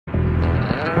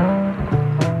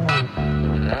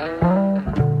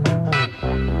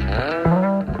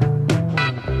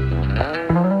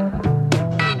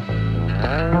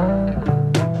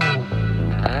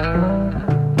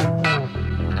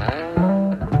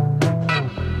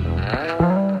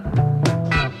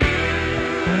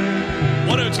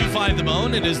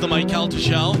afternoon. It is the Mike Calta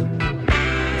Show.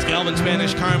 It's Galvin,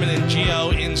 Spanish, Carmen, and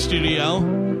Gio in studio.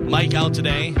 Mike out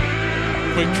today.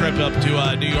 Quick trip up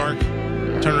to New York.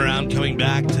 Turnaround coming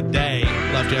back today.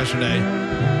 Left yesterday.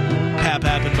 Pap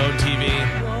and Bone TV.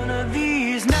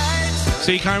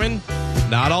 See, Carmen?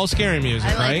 Not all scary music,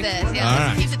 I like right? this. Yeah, all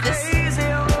right. keep it this.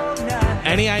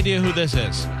 Any idea who this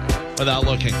is without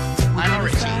looking? Lionel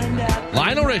Richie.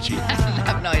 Lionel Richie. I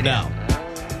have no idea. No.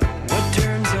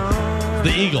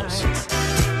 The Eagles.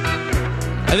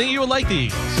 I think you would like the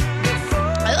Eagles.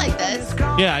 I like this.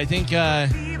 Yeah, I think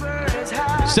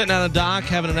sitting on a dock,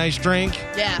 having a nice drink,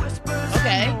 Yeah.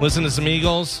 Okay. listen to some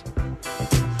Eagles,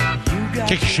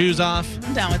 kick your shoes off.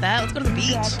 I'm down with that. Let's go to the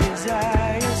beach.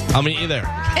 I'll meet you there.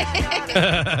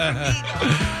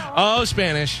 Oh,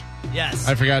 Spanish. Yes.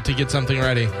 I forgot to get something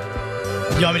ready. You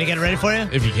want me to get it ready for you?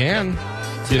 If you can.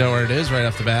 Do you know where it is right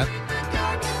off the bat?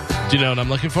 Do you know what I'm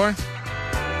looking for?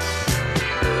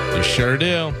 You sure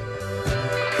do.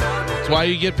 That's why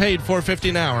you get paid $4.50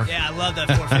 an hour. Yeah, I love that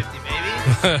 450,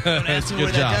 baby. Don't ask me Good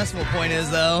where job. that decimal point is,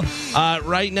 though.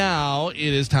 Right now, it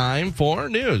is time for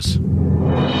news. And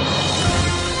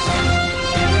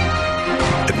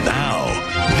now,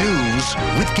 news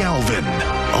with Galvin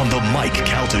on the Mike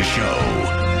Calta Show.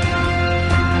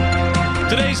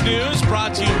 Today's news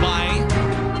brought to you by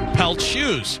Pelt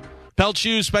Shoes. Pelt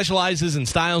Shoes specializes in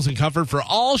styles and comfort for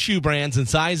all shoe brands and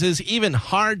sizes, even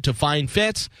hard-to-find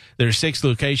fits. There's 6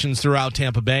 locations throughout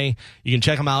Tampa Bay. You can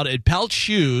check them out at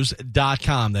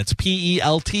peltshoes.com. That's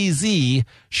Peltz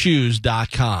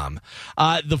shoes.com.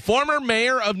 The former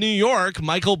mayor of New York,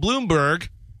 Michael Bloomberg,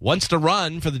 wants to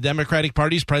run for the Democratic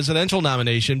Party's presidential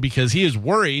nomination because he is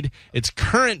worried its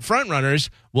current frontrunners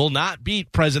will not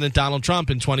beat President Donald Trump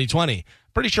in 2020.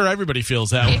 Pretty sure everybody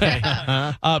feels that way.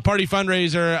 Party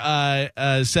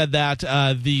fundraiser said that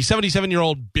the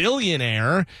 77-year-old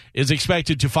billionaire is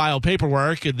expected to file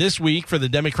paperwork this week for the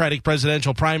Democratic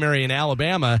presidential primary in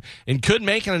Alabama and could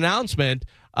make an announcement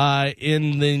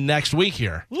in the next week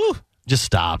here. Woo. Just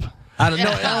stop. I don't know.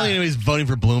 I don't think anybody's voting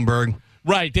for Bloomberg.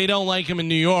 Right. They don't like him in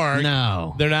New York.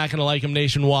 No. They're not going to like him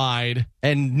nationwide.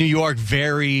 And New York,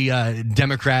 very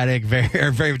Democratic,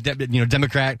 very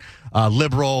Democrat,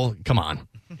 liberal. Come on.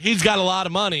 He's got a lot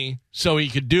of money, so he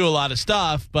could do a lot of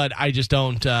stuff, but I just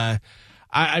don't.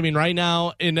 I mean, right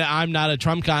now, I'm not a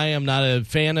Trump guy. I'm not a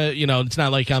fan of, it's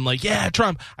not like I'm like, yeah,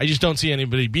 Trump. I just don't see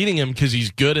anybody beating him because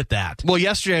he's good at that. Well,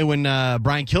 yesterday when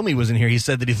Brian Kilmeade was in here, he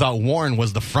said that he thought Warren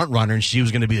was the front runner and she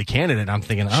was going to be the candidate. I'm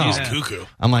thinking, She's cuckoo.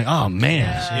 I'm like, oh, man.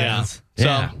 Yeah.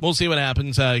 Yeah. So we'll see what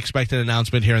happens. Expect an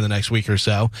announcement here in the next week or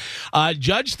so.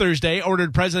 Judge Thursday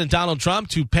ordered President Donald Trump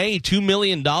to pay $2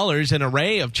 million in an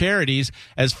array of charities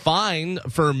as fine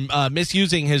for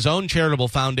misusing his own charitable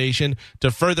foundation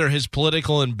to further his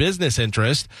political and business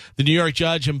interests. The New York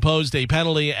judge imposed a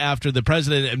penalty after the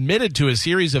president admitted to a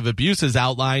series of abuses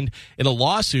outlined in a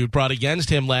lawsuit brought against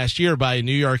him last year by a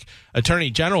New York Attorney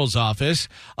General's office.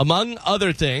 Among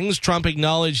other things, Trump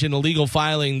acknowledged in a legal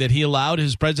filing that he allowed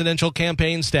his presidential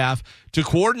campaign staff to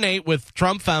coordinate with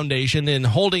Trump Foundation in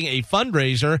holding a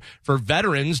fundraiser for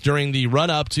veterans during the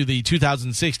run-up to the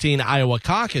 2016 Iowa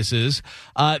caucuses.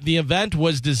 The event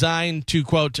was designed to,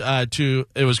 quote, to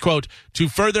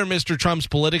further Mr. Trump's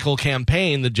political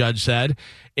campaign, the judge said.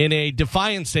 In a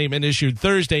defiant statement issued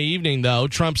Thursday evening, though,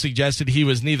 Trump suggested he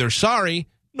was neither sorry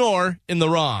nor in the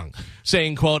wrong,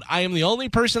 saying, quote, I am the only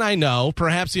person I know,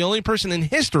 perhaps the only person in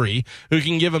history, who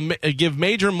can give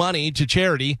major money to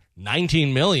charity,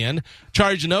 $19 million,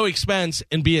 charge no expense,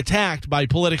 and be attacked by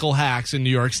political hacks in New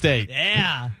York State.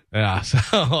 Yeah. Yeah, so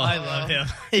I love him.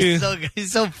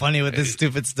 He's so funny with this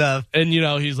stupid stuff. And,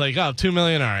 he's like, oh, $2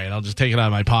 million, all right, I'll just take it out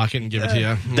of my pocket and give it to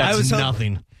you. That's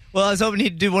nothing. Well, I was hoping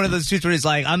he'd do one of those tweets where he's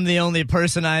like, I'm the only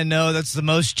person I know that's the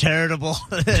most charitable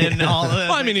in all of it.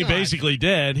 Well, I mean, he basically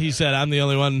did. He said, I'm the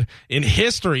only one in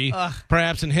history,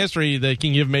 perhaps in history, that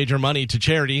can give major money to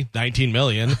charity, $19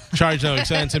 million, charge no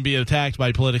expense, and be attacked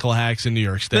by political hacks in New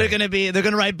York State. They're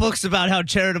gonna write books about how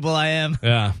charitable I am.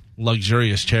 Yeah,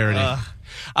 luxurious charity.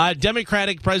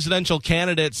 Democratic presidential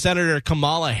candidate Senator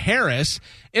Kamala Harris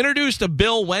introduced a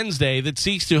bill Wednesday that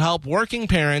seeks to help working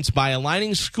parents by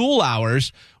aligning school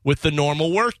hours with the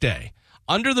normal workday.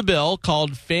 Under the bill,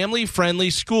 called Family Friendly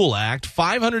School Act,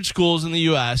 500 schools in the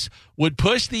U.S. would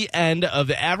push the end of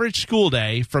the average school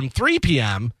day from 3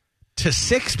 p.m. to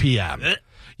 6 p.m.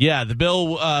 Yeah, the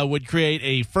bill would create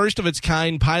a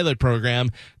first-of-its-kind pilot program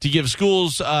to give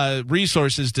schools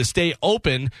resources to stay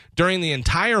open during the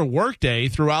entire workday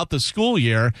throughout the school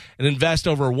year and invest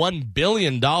over $1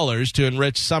 billion to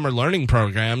enrich summer learning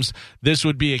programs. This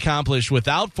would be accomplished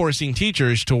without forcing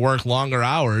teachers to work longer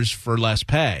hours for less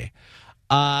pay.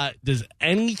 Does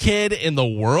any kid in the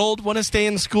world want to stay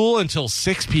in school until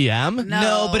 6 p.m.?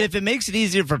 No, but if it makes it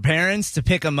easier for parents to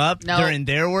pick them up during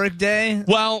their work day.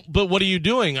 Well, but what are you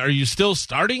doing? Are you still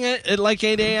starting it at like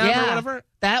 8 a.m. or whatever?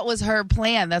 That was her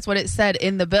plan. That's what it said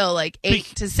in the bill, like 8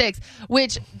 to 6,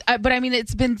 which, but I mean,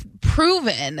 it's been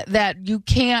proven that you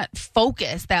can't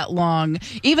focus that long.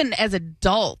 Even as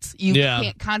adults, you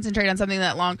can't concentrate on something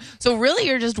that long. So really,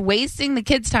 you're just wasting the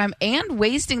kids' time and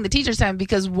wasting the teachers' time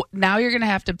because now you're going to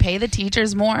have to pay the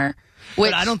teachers more.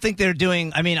 But I don't think they're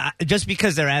doing, I mean, just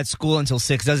because they're at school until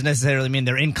 6 doesn't necessarily mean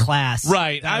they're in class.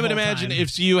 Right. I would imagine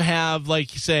if you have,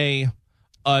 like, say,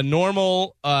 a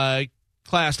normal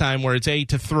class time where it's 8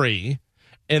 to 3,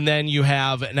 and then you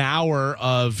have an hour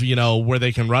of, where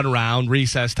they can run around,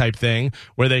 recess type thing,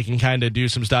 where they can kind of do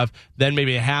some stuff, then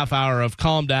maybe a half hour of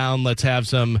calm down, let's have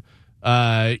some,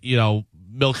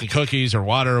 milk and cookies or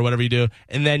water or whatever you do,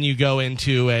 and then you go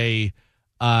into a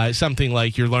something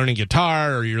like you're learning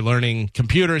guitar or you're learning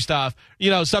computer stuff,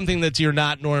 something that you're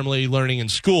not normally learning in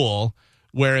school,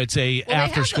 where it's a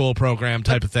after-school program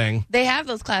type of thing. They have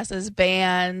those classes,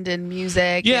 band and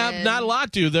music. Yeah, not a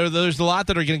lot do. There's a lot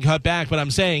that are getting cut back, but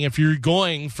I'm saying if you're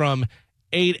going from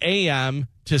 8 a.m.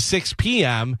 to 6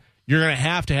 p.m., you're going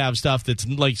to have stuff that's,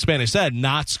 like Spanish said,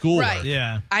 not schoolwork. Right.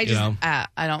 Yeah. I don't.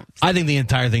 I think the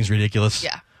entire thing's ridiculous.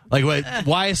 Yeah. Like,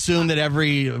 why assume that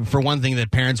for one thing, that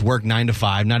parents work 9 to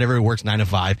 5? Not everybody works 9 to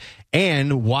 5.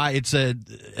 And why it's a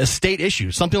state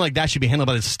issue. Something like that should be handled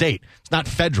by the state. It's not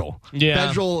federal. Yeah.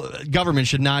 Federal government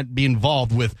should not be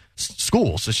involved with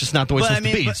schools. It's just not the way it's supposed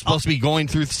to be. It's supposed to be going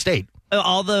through the state.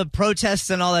 All the protests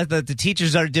and all that the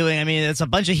teachers are doing, I mean, it's a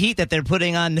bunch of heat that they're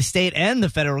putting on the state and the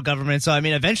federal government. So, I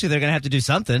mean, eventually they're going to have to do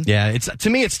something. Yeah, to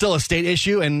me, it's still a state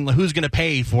issue, and who's going to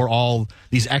pay for all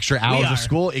these extra hours of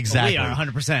school? Exactly. We are,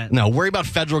 100%. No, worry about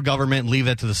federal government. Leave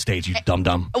that to the states, you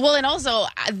dum-dum. Well, and also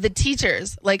the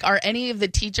teachers. Like, are any of the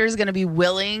teachers going to be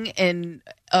willing and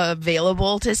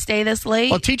available to stay this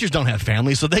late? Well, teachers don't have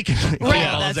families, so they can Right,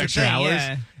 all that's those the extra thing, hours.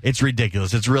 yeah. It's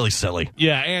ridiculous. It's really silly.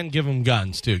 Yeah, and give them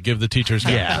guns, too. Give the teachers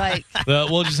guns. Yeah. Like,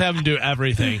 We'll just have them do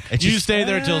everything. You stay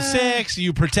there till 6.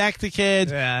 You protect the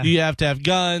kids. Yeah. You have to have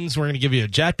guns. We're going to give you a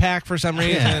jetpack for some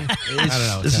reason. I don't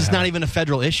know. This is not even a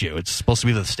federal issue. It's supposed to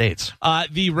be the states.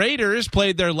 The Raiders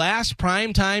played their last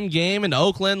primetime game in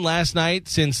Oakland last night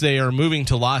since they are moving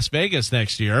to Las Vegas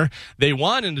next year. They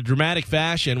won in a dramatic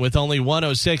fashion with only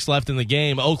 1:06 left in the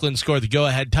game. Oakland scored the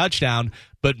go-ahead touchdown,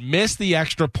 but missed the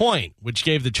extra point, which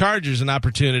gave the Chargers an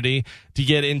opportunity to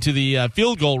get into the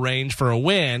field goal range for a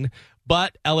win.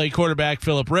 But L.A. quarterback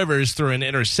Phillip Rivers threw an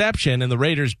interception, and the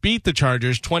Raiders beat the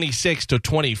Chargers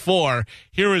 26-24.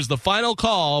 Here is the final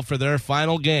call for their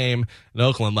final game in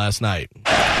Oakland last night.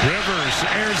 Rivers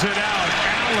airs it out.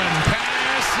 Allen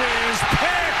pass is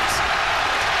picked.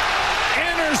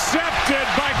 Intercepted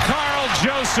by Carl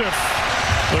Joseph.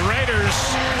 The Raiders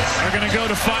are going to go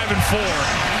to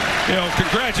 5-4.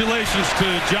 Congratulations to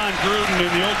John Gruden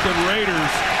and the Oakland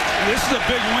Raiders. This is a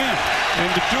big win.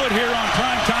 And to do it here on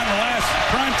primetime, the last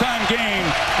primetime game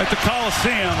at the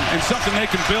Coliseum, and something they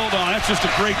can build on, that's just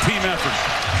a great team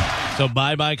effort. So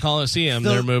bye-bye Coliseum.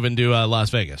 They're moving to Las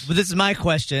Vegas. But this is my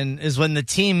question, is when the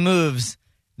team moves,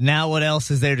 now what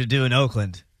else is there to do in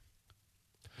Oakland?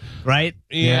 Right?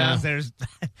 Yeah. There's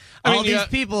I mean, all these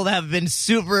people that have been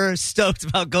super stoked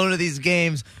about going to these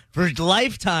games for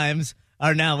lifetimes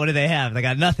are now, what do they have? They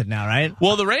got nothing now, right?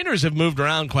 Well, the Raiders have moved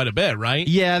around quite a bit, right?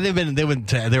 Yeah, they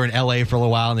were in L.A. for a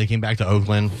little while, and they came back to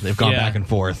Oakland. They've gone back and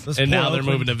forth. And now they're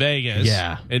moving to Vegas.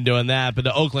 Yeah. And doing that. But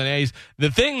the Oakland A's, the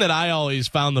thing that I always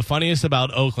found the funniest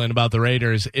about Oakland, about the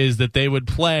Raiders, is that they would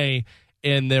play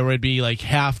and there would be like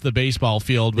half the baseball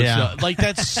field. Like,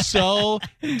 that's so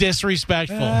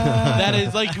disrespectful. That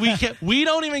is like, we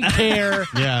don't even care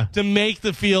to make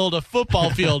the field a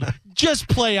football field. Just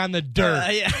play on the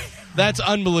dirt. That's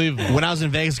unbelievable. When I was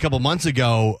in Vegas a couple months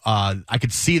ago, I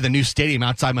could see the new stadium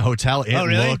outside my hotel. It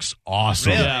looks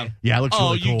awesome. Really? Yeah, it looks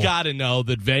really cool. You got to know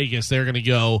that Vegas, they're going to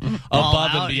go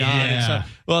above and beyond. Yeah.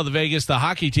 Well, the Vegas, the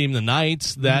hockey team, the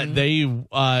Knights, that they,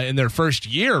 in their first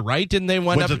year, right? Didn't they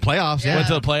went to the playoffs? Went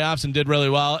to the playoffs and did really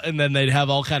well. And then they'd have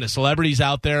all kind of celebrities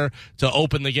out there to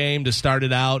open the game, to start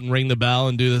it out and ring the bell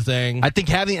and do the thing. I think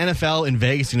having the NFL in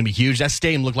Vegas is going to be huge. That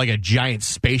stadium looked like a giant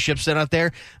spaceship set out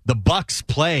there. The Bucks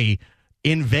play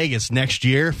in Vegas next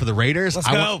year for the Raiders. Let's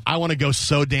go. I want to go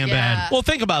so damn bad. Well,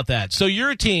 think about that. So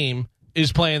your team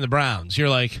is playing the Browns. You're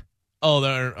like, oh,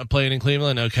 they're playing in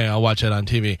Cleveland? Okay, I'll watch it on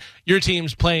TV. Your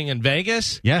team's playing in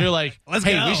Vegas? Yeah. You're like, Let's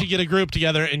hey, go. we should get a group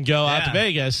together and go out to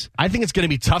Vegas. I think it's going to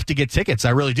be tough to get tickets. I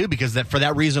really do, because for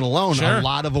that reason alone, Sure. a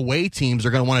lot of away teams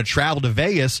are going to want to travel to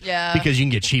Vegas because you can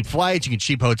get cheap flights, you can get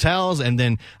cheap hotels, and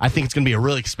then I think it's going to be a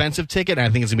really expensive ticket, and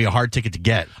I think it's going to be a hard ticket to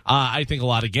get. I think a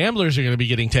lot of gamblers are going to be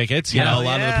getting tickets. You know, a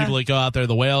lot of the people that go out there,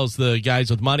 the whales, the guys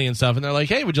with money and stuff, and they're like,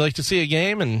 hey, would you like to see a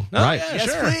game? And Right. yeah,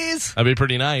 Yes, sure. please. That'd be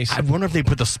pretty nice. I wonder if they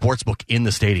put the sports book in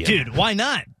the stadium. Dude, why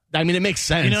not? I mean, it makes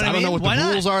sense. You know what I don't I know mean? what Why the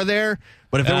not? rules are there,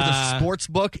 but if there was a sports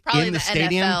book Probably in the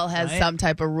stadium, NFL has right? some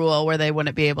type of rule where they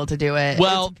wouldn't be able to do it.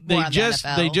 Well, It's more they on the just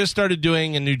NFL. started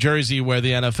doing in New Jersey where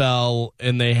the NFL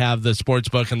and they have the sports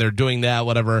book and they're doing that,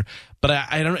 whatever. But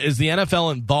I don't. Is the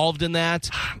NFL involved in that?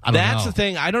 I don't That's know. the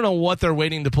thing. I don't know what they're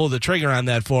waiting to pull the trigger on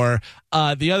that for.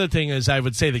 The other thing is, I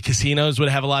would say the casinos would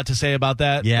have a lot to say about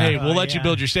that. Yeah. Hey, we'll let you yeah.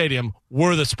 build your stadium.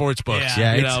 We're the sports books.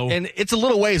 Yeah. yeah, You and it's a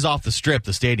little ways off the strip.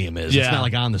 The stadium is. Yeah. It's not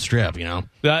like on the strip. You know.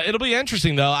 It'll be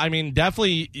interesting, though. I mean,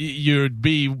 definitely you'd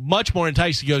be much more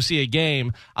enticed to go see a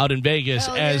game out in Vegas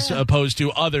Hell as yeah. opposed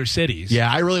to other cities.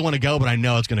 Yeah, I really want to go, but I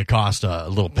know it's going to cost a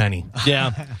little penny.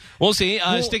 Yeah. We'll see.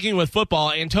 Sticking with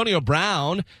football, Antonio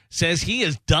Brown says he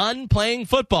is done playing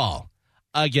football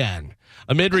again.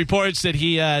 Amid reports that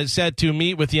he is set to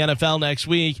meet with the NFL next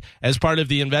week as part of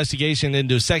the investigation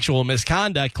into sexual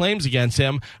misconduct claims against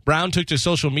him, Brown took to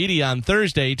social media on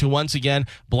Thursday to once again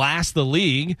blast the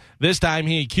league. This time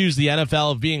he accused the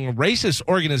NFL of being a racist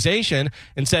organization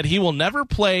and said he will never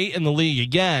play in the league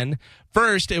again.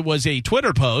 First, it was a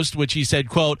Twitter post, which he said,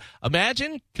 quote,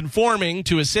 imagine conforming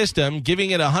to a system,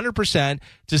 giving it 100%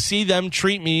 to see them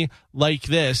treat me like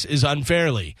this is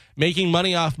unfairly. Making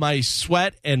money off my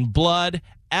sweat and blood.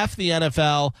 F the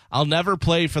NFL. I'll never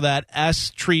play for that.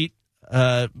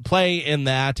 Play in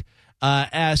that.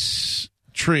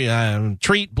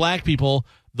 Treat black people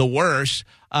the worst.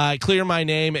 Clear my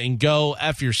name and go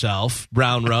F yourself,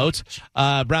 Brown wrote.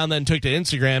 Brown then took to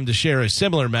Instagram to share a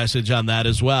similar message on that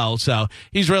as well. So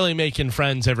he's really making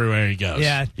friends everywhere he goes.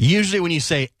 Yeah. Usually when you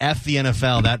say F the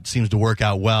NFL, that seems to work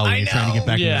out well when you're trying to get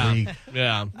back in the league.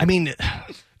 Yeah. I mean,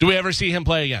 Do we ever see him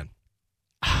play again?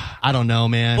 I don't know,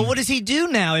 man. But what does he do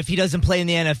now if he doesn't play in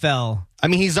the NFL? I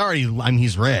mean, he's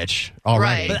rich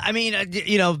already. Right. But I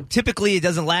mean, typically it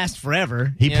doesn't last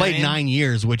forever. He You know played what I mean? 9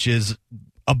 years, which is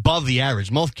above the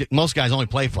average. Most guys only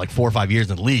play for like 4 or 5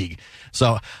 years in the league.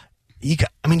 So, you got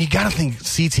to think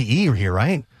CTE here,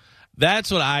 right? That's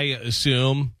what I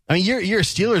assume. I mean, you're a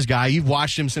Steelers guy. You've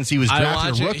watched him since he was I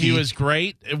drafted watched a it. rookie. He was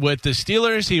great with the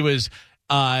Steelers. He was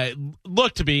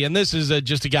looked to be, and this is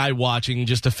just a guy watching,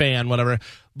 just a fan, whatever.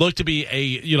 Looked to be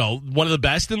one of the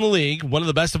best in the league, one of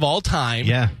the best of all time.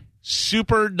 Yeah.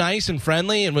 Super nice and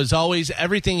friendly, and was always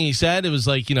everything he said. It was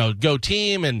like, go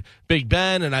team and Big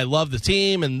Ben, and I love the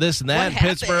team and this and that. What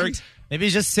Pittsburgh. happened? Maybe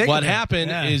he's just sick. What of it.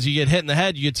 happened Yeah. is you get hit in the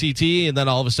head, you get CT, and then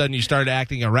all of a sudden you start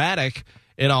acting erratic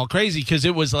and all crazy because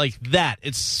it was like that.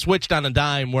 It's switched on a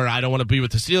dime where I don't want to be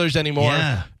with the Steelers anymore.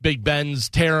 Yeah. Big Ben's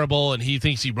terrible, and he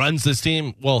thinks he runs this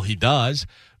team. Well, he does.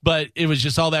 But it was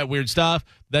just all that weird stuff.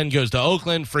 Then goes to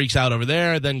Oakland, freaks out over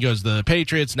there. Then goes to the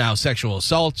Patriots, now sexual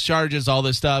assault charges, all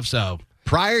this stuff. So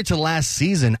Prior to last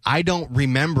season, I don't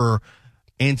remember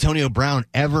Antonio Brown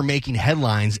ever making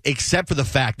headlines except for the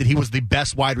fact that he was the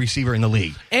best wide receiver in the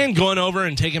league. and going over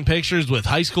and taking pictures with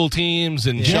high school teams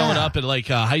and showing up at like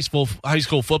a high school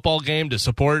football game to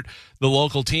support the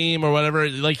local team or whatever.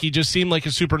 Like he just seemed like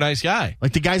a super nice guy.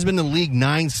 Like the guy's been in the league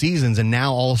 9 seasons, and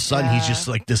now all of a sudden he's just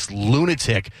like this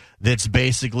lunatic that's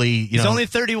basically He's only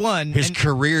 31. his and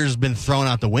career's been thrown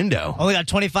out the window. only got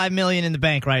 $25 million in the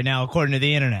bank right now, according to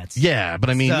the internet. Yeah, but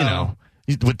I mean, So-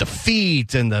 with the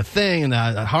feet and the thing and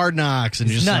the hard knocks and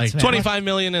just nuts, like man. $25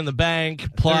 million in the bank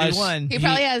plus 31. He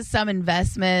probably has some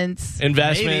investments.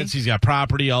 investments. Maybe. He's got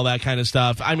property, all that kind of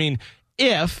stuff. I mean,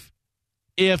 if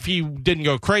he didn't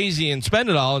go crazy and spend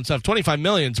it all and stuff, $25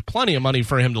 million is plenty of money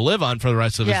for him to live on for the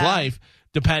rest of his Yeah. life.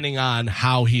 Depending on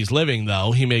how he's living,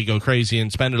 though, he may go crazy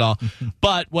and spend it all.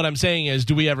 But what I'm saying is,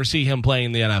 do we ever see him playing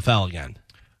in the NFL again?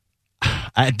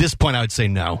 at this point, I would say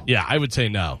no. Yeah, I would say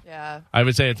no. Yeah. I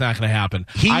would say it's not going to happen.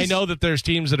 I know that there's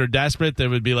teams that are desperate that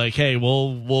would be like, "Hey,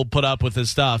 we'll put up with this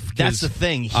stuff." 'cause That's the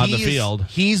thing. on the field.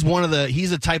 He's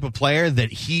the type of player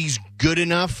that he's good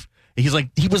enough. He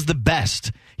was the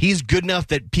best. He's good enough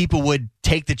that people would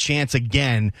take the chance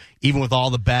again, even with all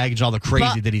the baggage, all the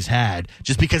crazy that he's had,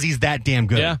 just because he's that damn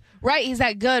good. Yeah. Right, he's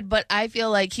that good, but I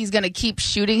feel like he's going to keep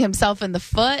shooting himself in the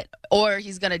foot, or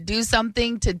he's going to do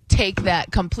something to take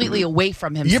that completely away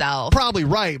from himself. You're probably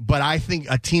right, but I think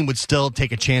a team would still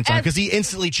take a chance on him because he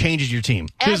instantly changes your team.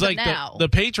 As of like now. the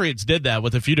Patriots did that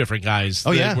with a few different guys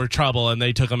that were trouble, and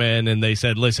they took them in and they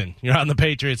said, listen, you're on the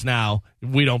Patriots now.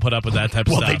 We don't put up with that type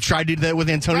of stuff. Well, they tried to do that with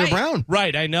Antonio Brown.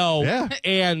 Right, I know. Yeah.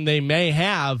 And they may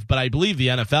have, but I believe the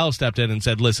NFL stepped in and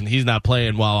said, listen, he's not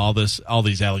playing while all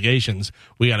these allegations.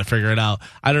 We got to figure it out.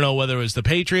 I don't know whether it was the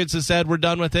Patriots that said we're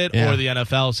done with it or the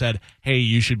NFL said, hey,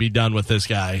 you should be done with this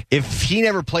guy. If he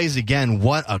never plays again,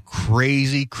 what a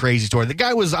crazy, crazy story. The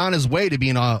guy was on his way to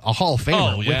being a Hall of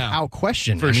Famer without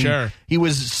question. For sure. He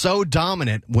was so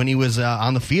dominant when he was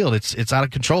on the field. It's out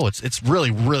of control. It's really,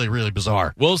 really, really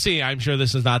bizarre. We'll see. I'm sure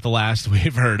this is not the last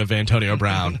we've heard of Antonio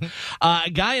Brown. A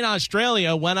guy in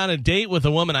Australia went on a date with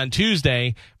a woman on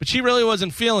Tuesday, but she really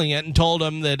wasn't feeling it and told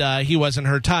him that he wasn't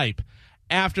her type.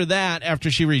 After that, after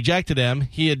she rejected him,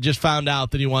 he had just found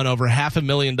out that he won over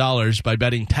 $500,000 by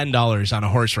betting $10 on a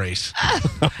horse race.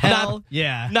 Hell,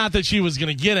 Not that she was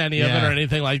going to get any of it or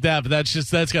anything like that, but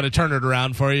that's got to turn it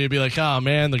around for you. You'd be like, oh,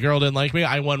 man, the girl didn't like me.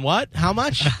 I won what? How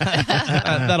much?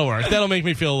 That'll work. That'll make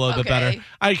me feel a little bit better.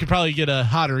 I could probably get a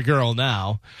hotter girl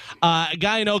now. A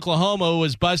guy in Oklahoma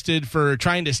was busted for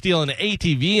trying to steal an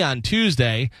ATV on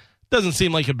Tuesday. Doesn't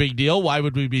seem like a big deal. Why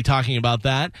would we be talking about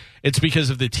that? It's because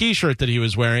of the T-shirt that he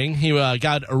was wearing. He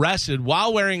got arrested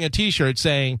while wearing a T-shirt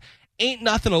saying, ain't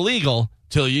nothing illegal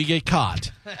till you get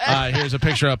caught. Here's a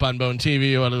picture up on Bone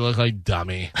TV. You want to look like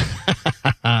dummy.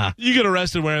 You get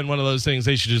arrested wearing one of those things,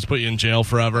 they should just put you in jail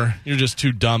forever. You're just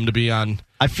too dumb to be on.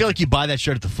 I feel like you buy that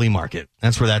shirt at the flea market.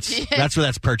 That's where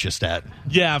that's purchased at.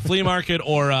 Yeah, flea market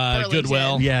or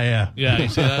Goodwill. Yeah. Yeah, you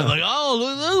see that? Like,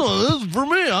 oh, this is for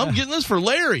me. I'm getting this for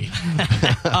Larry.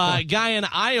 A guy in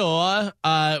Iowa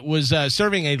was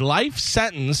serving a life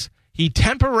sentence. He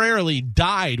temporarily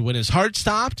died when his heart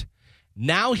stopped.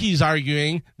 Now he's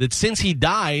arguing that since he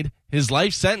died, his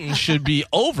life sentence should be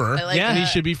over and he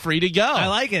should be free to go. I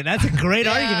like it. That's a great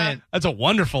argument. That's a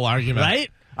wonderful argument.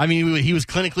 Right? I mean, he was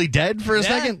clinically dead for a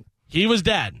second. He was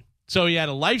dead. So he had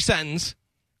a life sentence.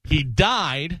 He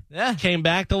died, came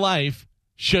back to life.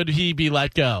 Should he be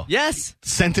let go? Yes.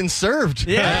 Sentence served.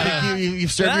 Yeah. I think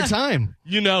you've served your time.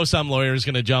 You know some lawyer's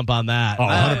going to jump on that. Oh,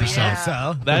 100%. Yeah.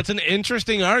 So That's an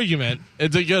interesting argument.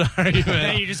 It's a good argument.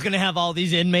 then you're just going to have all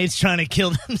these inmates trying to kill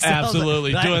themselves.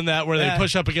 Absolutely. Doing that where they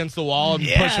push up against the wall and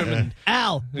push them. And,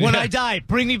 Al, when I die,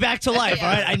 bring me back to life, all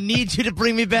right? I need you to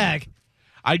bring me back.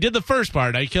 I did the first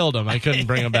part. I killed him. I couldn't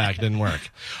bring him back. It didn't work.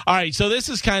 All right, so this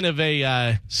is kind of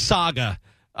a saga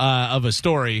of a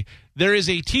story. There is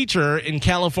a teacher in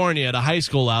California at a high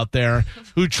school out there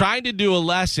who tried to do a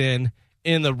lesson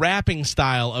in the rapping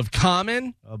style of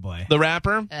Common, the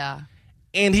rapper. Yeah.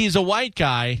 And he's a white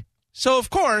guy, so of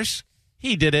course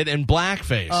he did it in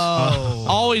blackface. Oh.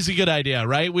 Always a good idea,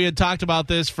 right? We had talked about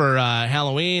this for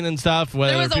Halloween and stuff,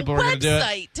 whether There was people a were going to do it.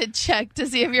 website to check to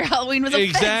see if your Halloween was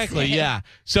offensive. Exactly, yeah.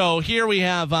 So here we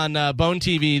have on Bone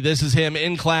TV, this is him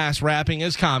in class rapping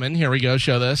as Common. Here we go,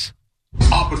 show this.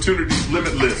 Opportunities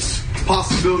limitless,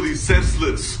 possibilities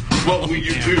senseless. What will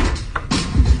you do?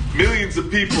 Millions of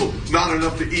people, not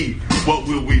enough to eat. What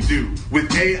will we do?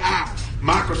 With AI,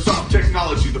 Microsoft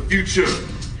technology, the future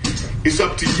is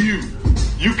up to you.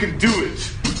 You can do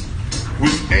it.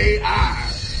 With AI,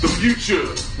 the future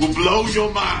will blow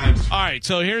your mind. All right,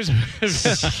 so here's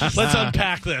let's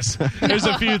unpack this. There's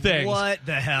a few things. What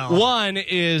the hell? One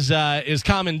is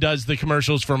Common does the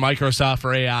commercials for Microsoft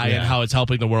for AI and how it's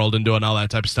helping the world and doing all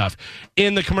that type of stuff.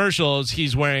 In the commercials,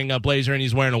 he's wearing a blazer and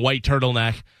he's wearing a white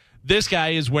turtleneck. This guy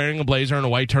is wearing a blazer and a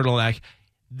white turtleneck.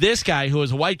 This guy, who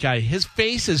is a white guy, his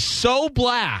face is so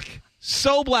black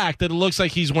that it looks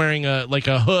like he's wearing a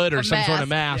hood or some sort of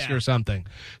mask or something.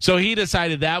 So he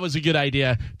decided that was a good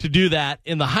idea to do that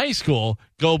in the high school,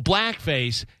 go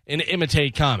blackface and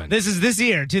imitate Common. This is this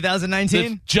year, 2019?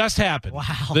 This just happened. Wow.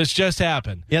 This just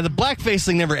happened. Yeah, the blackface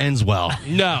thing never ends well.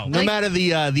 No. No matter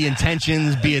the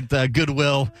intentions, be it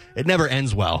goodwill, it never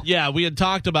ends well. Yeah, we had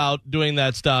talked about doing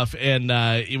that stuff, and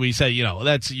we said,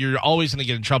 you're always going to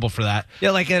get in trouble for that.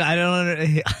 Yeah, I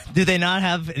don't. Do they not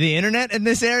have the internet in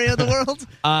this area of the world?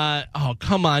 Oh,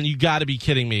 come on. You got to be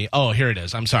kidding me. Oh, here it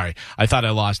is. I'm sorry. I thought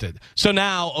I lost it. So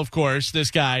now, of course,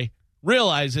 this guy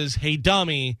realizes, hey,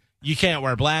 dummy, you can't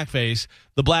wear blackface.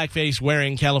 The blackface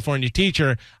wearing California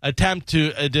teacher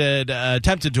attempted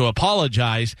to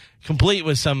apologize, complete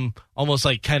with some almost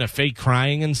like kind of fake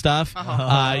crying and stuff.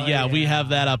 Yeah, we have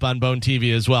that up on Bone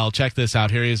TV as well. Check this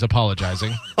out. Here he is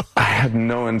apologizing. I had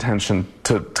no intention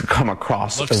to come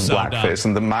across as so blackface,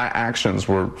 and my actions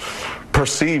were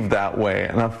perceived that way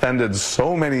and offended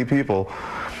so many people.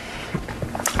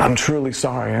 I'm truly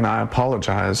sorry, and I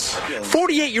apologize.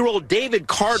 48-year-old David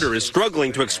Carter is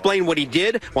struggling to explain what he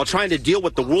did while trying to deal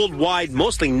with the worldwide,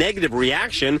 mostly negative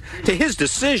reaction to his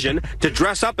decision to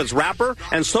dress up as rapper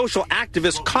and social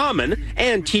activist Common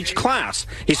and teach class.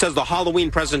 He says the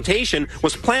Halloween presentation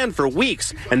was planned for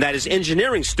weeks and that his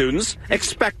engineering students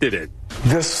expected it.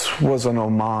 This was an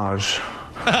homage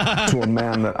to a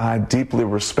man that I deeply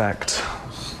respect.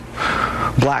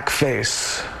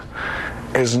 Blackface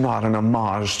is not an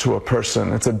homage to a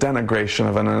person. It's a denigration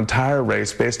of an entire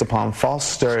race based upon false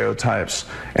stereotypes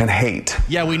and hate.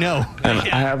 Yeah, we know. And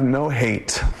I have no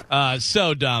hate.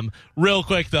 So dumb. Real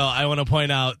quick, though, I want to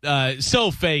point out,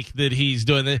 so fake that he's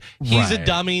doing this. He's a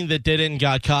dummy that did it and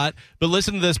got caught. But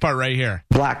listen to this part right here.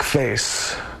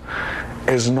 Blackface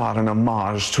is not an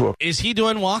homage to a... Is he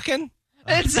doing walking?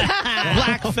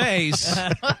 Blackface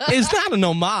is not an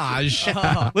homage.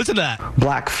 Listen to that.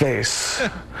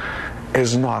 Blackface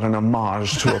is not an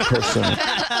homage to a person.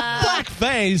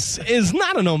 Blackface is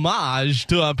not an homage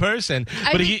to a person.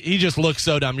 But he just looks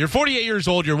so dumb. You're 48 years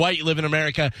old. You're white. You live in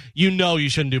America. You know you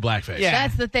shouldn't do blackface. Yeah.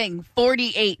 That's the thing.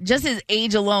 48. Just his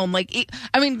age alone. Like,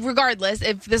 I mean, regardless,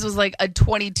 if this was like a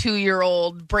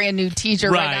 22-year-old brand new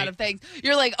teacher right out of things,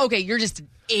 you're like, okay, you're just an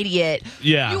idiot.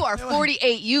 Yeah. You are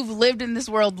 48. You've lived in this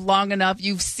world long enough.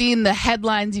 You've seen the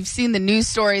headlines. You've seen the news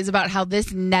stories about how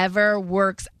this never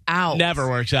works out. Never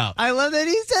works out. I love that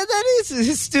he said that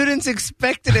his students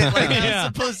expected it. Like it was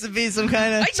supposed to be some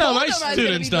kind of... No, my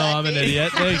students know I'm an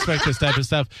idiot. They expect this type of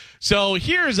stuff. So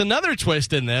here's another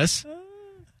twist in this.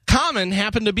 Common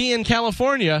happened to be in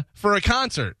California for a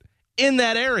concert in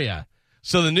that area.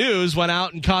 So the news went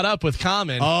out and caught up with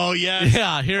Common. Oh, yes.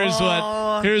 Yeah,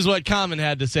 here's what Common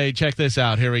had to say. Check this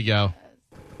out. Here we go.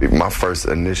 My first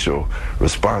initial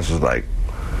response was like,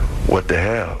 what the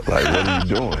hell? Like, what are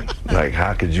you doing? Like,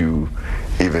 how could you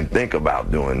even think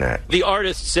about doing that? The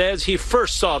artist says he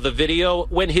first saw the video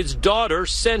when his daughter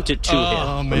sent it to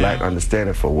him. Man. Like,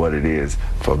 understanding for what it is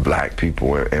for black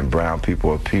people and brown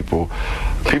people, people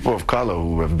of color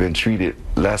who have been treated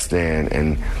less than,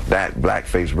 and that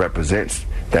blackface represents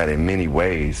that in many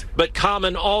ways. But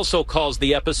Common also calls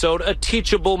the episode a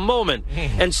teachable moment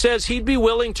and says he'd be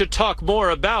willing to talk more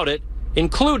about it,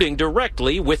 including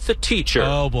directly with the teacher.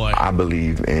 Oh, boy. I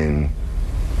believe in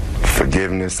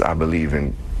forgiveness. I believe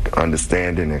in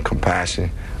understanding and compassion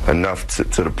enough to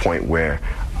the point where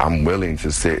I'm willing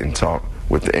to sit and talk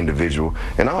with the individual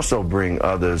and also bring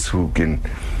others who can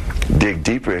dig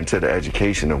deeper into the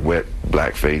education of where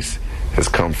blackface has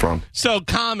come from. So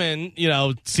Common,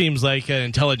 seems like an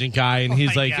intelligent guy, and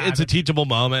he's like, it's a teachable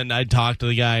moment. I'd talk to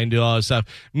the guy and do all this stuff.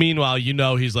 Meanwhile,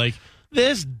 he's like,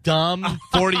 this dumb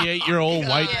 48-year-old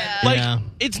white...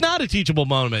 It's not a teachable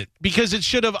moment because it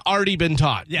should have already been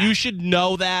taught. Yeah. You should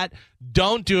know that.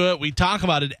 Don't do it. We talk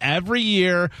about it every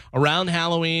year around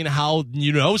Halloween, how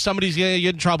somebody's going to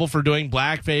get in trouble for doing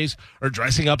blackface or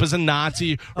dressing up as a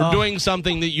Nazi or doing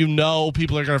something that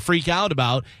people are going to freak out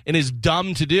about and is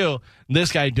dumb to do.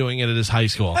 This guy doing it at his high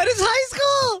school. At his high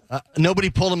school? Nobody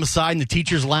pulled him aside in the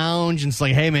teacher's lounge and it's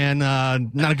like, hey, man,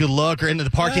 not a good look, or into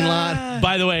the parking lot.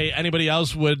 By the way, anybody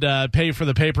else would pay for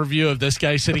the pay-per-view of this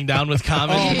guy sitting down with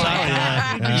Common?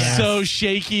 Yes. So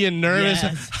shaky and nervous.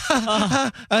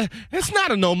 Yes. It's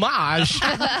not an homage.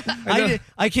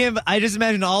 I just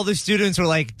imagine all the students were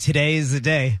like, today is the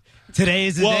day. Today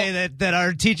is the day that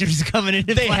our teacher's coming in.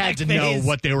 They had to know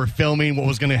what they were filming, what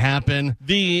was going to happen.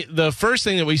 The first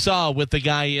thing that we saw with the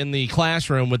guy in the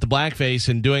classroom with the blackface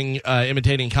and doing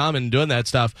imitating Common and doing that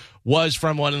stuff was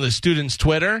from one of the students'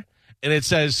 Twitter. And it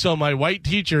says, so my white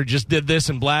teacher just did this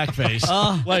in blackface.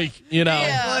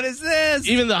 What is this?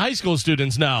 Even the high school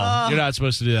students know you're not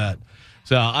supposed to do that.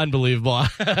 So, unbelievable.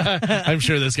 I'm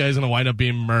sure this guy's going to wind up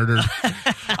being murdered.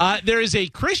 There is a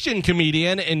Christian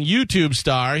comedian and YouTube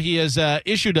star. He has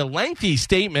issued a lengthy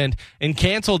statement and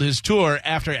canceled his tour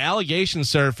after allegations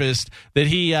surfaced that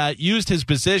he used his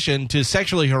position to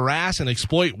sexually harass and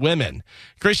exploit women.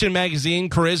 Christian magazine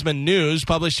Charisma News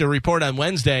published a report on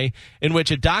Wednesday in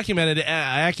which it documented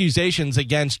accusations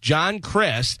against John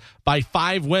Crist by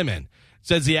 5 women.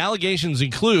 says the allegations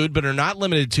include, but are not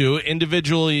limited to,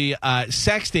 individually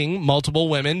sexting multiple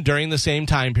women during the same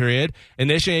time period,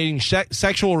 initiating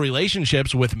sexual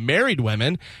relationships with married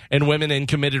women and women in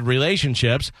committed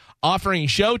relationships, offering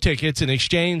show tickets in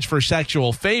exchange for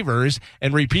sexual favors,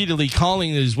 and repeatedly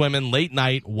calling these women late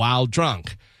night while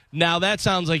drunk. Now, that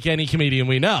sounds like any comedian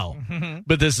we know,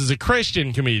 but this is a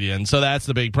Christian comedian, so that's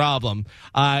the big problem.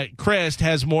 Christ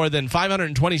has more than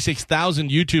 526,000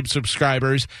 YouTube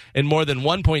subscribers and more than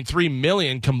 1.3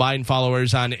 million combined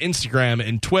followers on Instagram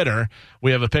and Twitter.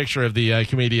 We have a picture of the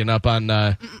comedian up on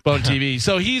Bone TV.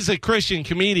 So he's a Christian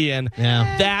comedian.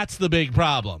 Yeah. That's the big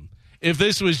problem. If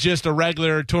this was just a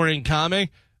regular touring comic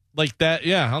like that,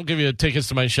 yeah, I'll give you tickets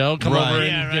to my show. Come over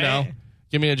and, you know,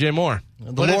 give me a Jay Moore.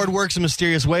 The Lord works in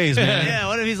mysterious ways, man. Yeah,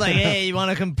 what if he's like, hey, you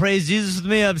want to come praise Jesus with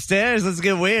me upstairs? Let's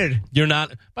get weird. You're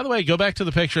not. By the way, go back to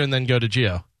the picture and then go to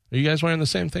Gio. Are you guys wearing the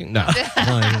same thing? No.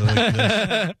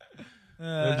 Like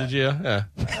To Gio? Yeah.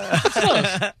 It's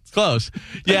close. It's close.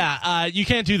 Yeah, you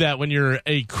can't do that when you're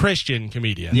a Christian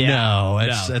comedian. Yeah. No,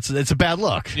 it's a bad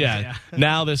look. Yeah.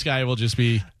 Now this guy will just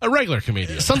be a regular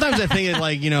comedian. Sometimes I think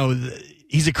it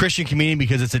he's a Christian comedian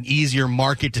because it's an easier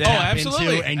market to tap into,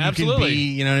 and you can be,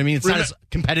 you know what I mean? It's not as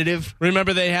competitive.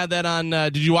 Remember they had that on,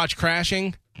 did you watch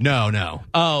Crashing? No.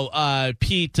 Oh,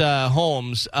 Pete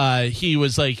Holmes, he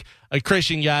was like a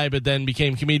Christian guy, but then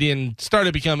became comedian,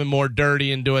 started becoming more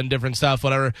dirty and doing different stuff,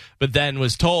 whatever, but then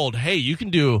was told, hey, you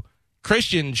can do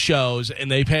Christian shows and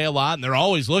they pay a lot and they're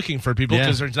always looking for people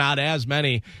because there's not as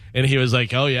many. And he was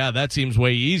like, oh yeah, that seems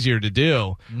way easier to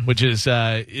do, which is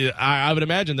I would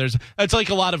imagine it's like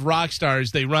a lot of rock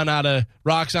stars, they run out of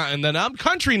rock songs and then I'm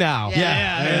country now.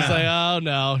 And it's like, oh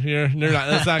no, you're not,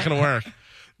 that's not gonna work.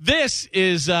 This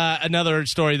is another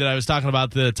story that I was talking about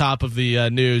at the top of the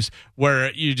news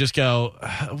where you just go,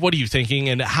 what are you thinking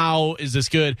and how is this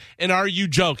good? And are you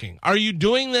joking? Are you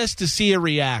doing this to see a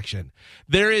reaction?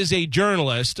 There is a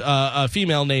journalist, a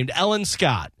female named Ellen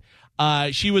Scott.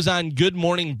 She was on Good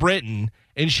Morning Britain,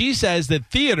 and she says that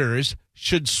theaters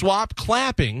should swap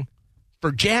clapping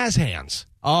for jazz hands.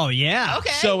 Oh, yeah. Okay.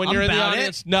 So when you're in the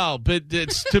audience, no, but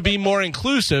it's to be more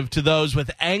inclusive to those with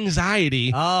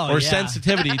anxiety or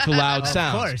sensitivity to loud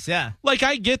sounds. Of course, yeah. Like,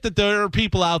 I get that there are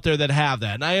people out there that have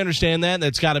that, and I understand that, and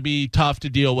it's got to be tough to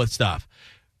deal with stuff.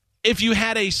 If you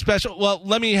had a special, well,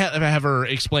 let me have her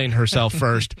explain herself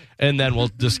first, and then we'll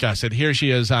discuss it. Here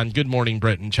she is on Good Morning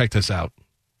Britain. Check this out.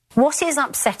 What is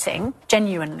upsetting,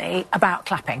 genuinely, about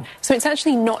clapping? So it's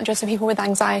actually not just for people with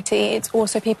anxiety, it's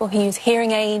also people who use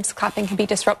hearing aids. Clapping can be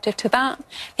disruptive to that.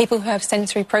 People who have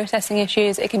sensory processing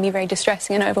issues, it can be very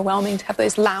distressing and overwhelming to have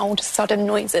those loud, sudden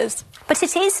noises. But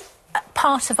it is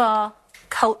part of our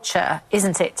culture,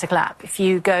 isn't it, to clap? If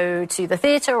you go to the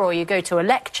theatre or you go to a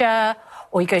lecture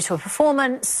or you go to a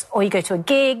performance or you go to a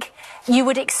gig, you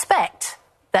would expect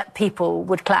that people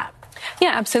would clap.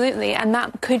 Yeah, absolutely. And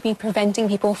that could be preventing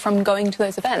people from going to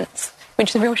those events, which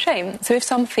is a real shame. So if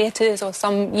some theatres or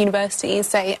some universities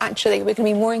say, actually, we're going to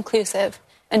be more inclusive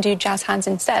and do jazz hands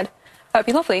instead, that would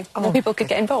be lovely. More people could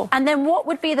get involved. And then what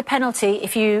would be the penalty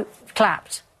if you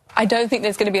clapped? I don't think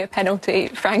there's going to be a penalty,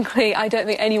 frankly. I don't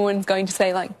think anyone's going to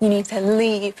say, like, you need to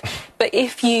leave. But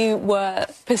if you were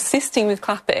persisting with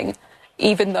clapping,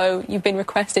 even though you've been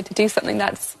requested to do something,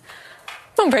 that's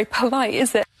not very polite,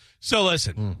 is it? So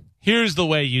listen. Here's the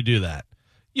way you do that.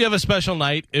 You have a special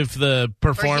night if the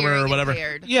performer or whatever.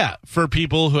 Impaired. Yeah, for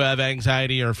people who have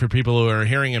anxiety or for people who are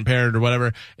hearing impaired or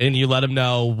whatever, and you let them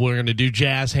know we're going to do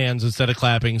jazz hands instead of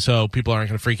clapping so people aren't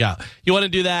going to freak out. You want to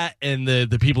do that and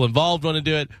the people involved want to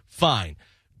do it, fine.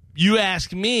 You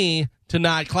ask me to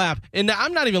not clap, and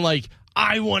I'm not even like,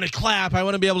 I want to clap, I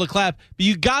want to be able to clap, but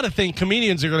you got to think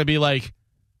comedians are going to be like,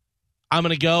 I'm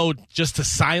going to go just to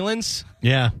silence.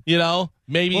 Yeah. You know?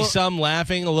 Maybe some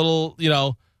laughing, a little, you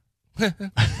know.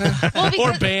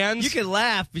 Or bands. You can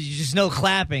laugh, but you just no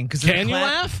clapping. Can you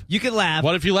laugh? You can laugh.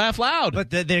 What if you laugh loud? But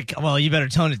well, you better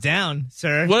tone it down,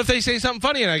 sir. What if they say something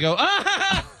funny and I go,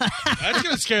 that's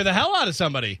going to scare the hell out of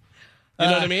somebody. You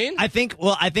know what I mean? I think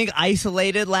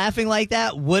isolated laughing like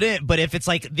that wouldn't, but if it's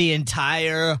like the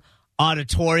entire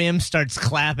auditorium starts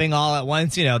clapping all at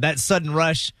once, you know, that sudden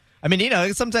rush. I mean, you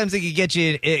know, sometimes it can get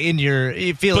you in your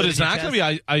feel. But it's not going to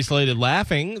be isolated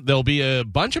laughing. There'll be a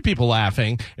bunch of people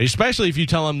laughing, especially if you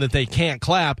tell them that they can't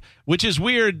clap, which is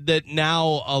weird that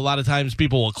now a lot of times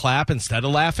people will clap instead of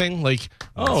laughing. Like,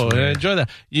 enjoy that.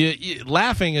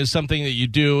 Laughing is something that you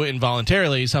do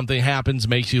involuntarily. Something happens,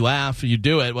 makes you laugh, you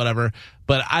do it, whatever.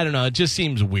 But I don't know. It just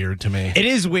seems weird to me. It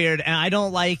is weird, and I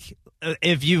don't like,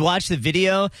 if you watch the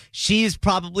video, she's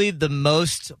probably the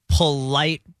most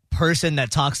polite person that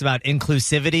talks about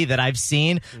inclusivity that I've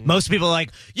seen. Most people are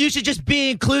like, you should just be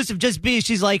inclusive, just be.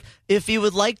 She's like, if you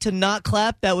would like to not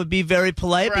clap, that would be very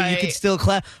polite, but you could still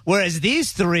clap. Whereas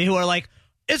these three who are like,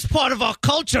 it's part of our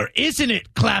culture, isn't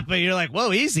it? Clapping. You're like,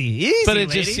 whoa, easy. But it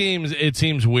lady. just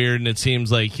seems weird, and it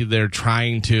seems like they're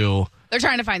trying to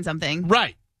find something.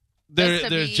 Right.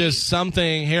 There's just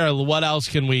something here. What else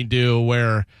can we do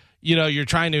where, you're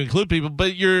trying to include people,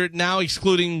 but you're now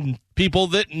excluding people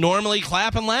that normally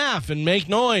clap and laugh and make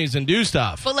noise and do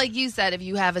stuff. But like you said, if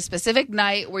you have a specific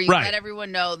night where you let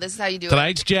everyone know this is how you do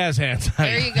Tonight's Jazz Hands night.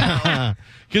 There you go.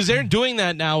 Because they're doing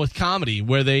that now with comedy,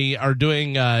 where they are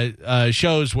doing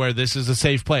shows where this is a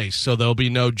safe place, so there'll be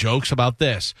no jokes about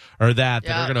this or that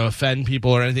are going to offend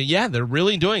people or anything. Yeah, they're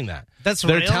really doing that.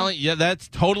 They're real? That's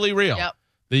totally real. Yep.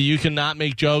 That you cannot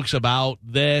make jokes about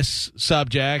this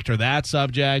subject or that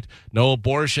subject, no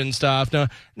abortion stuff. No.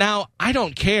 Now, I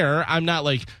don't care. I'm not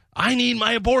like, I need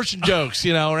my abortion jokes,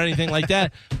 or anything like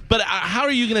that. But how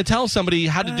are you going to tell somebody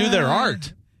how to do their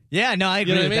art? Yeah, no, I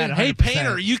agree with that. 100%. Hey,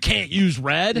 painter, you can't use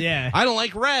red. Yeah. I don't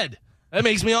like red. That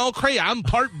makes me all crazy. I'm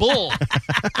part bull.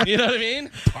 You know what I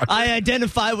mean? I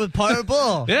identify with part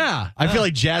bull. Yeah. I feel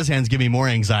like jazz hands give me more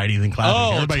anxiety than clapping.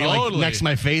 Oh, Everybody totally. next to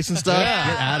my face and stuff. Yeah.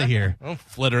 Get out of here. Don't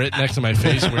flitter it next to my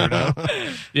face,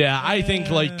 weirdo. Yeah, I think,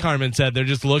 like Carmen said, they're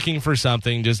just looking for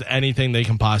something, just anything they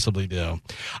can possibly do.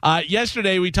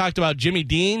 Yesterday, we talked about Jimmy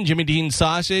Dean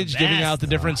sausage, giving out the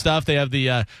different stuff. They have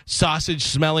the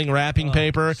sausage-smelling wrapping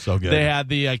paper. So good. They had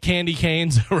the candy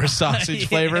canes that were sausage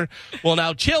flavor. Well,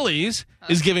 now Chili's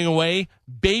is giving away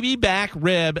baby back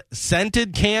rib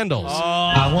scented candles.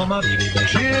 I want my baby back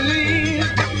chili,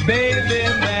 baby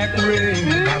back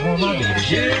rib. I want my baby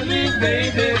chili,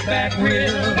 baby back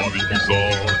rib.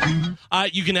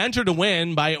 You can enter to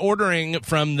win by ordering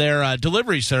from their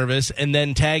delivery service and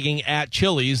then tagging at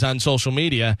Chili's on social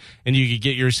media, and you could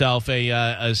get yourself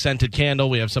a scented candle.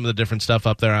 We have some of the different stuff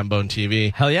up there on Bone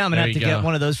TV. Hell yeah, I'm going to have to get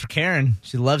one of those for Karen.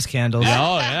 She loves candles.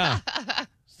 Oh, yeah.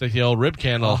 Stick the old rib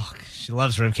candle. Oh, she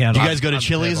loves rib candles. Do you guys go to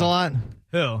Chili's a lot?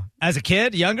 Who? As a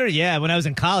kid? Younger? Yeah, when I was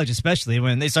in college, especially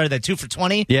when they started that 2 for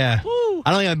 $20. Yeah. Woo. I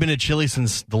don't think I've been to Chili's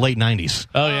since the late 90s.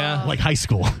 Oh, yeah? Like high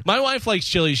school. My wife likes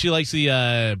chili. She likes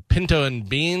the pinto and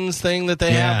beans thing that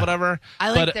they have, whatever. I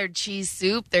like their cheese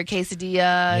soup, their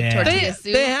quesadilla, tortilla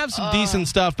soup. They have some decent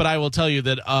stuff, but I will tell you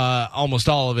that almost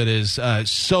all of it is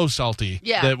so salty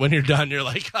that when you're done, you're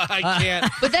like, I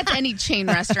can't. But that's any chain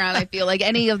restaurant, I feel like.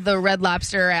 Any of the Red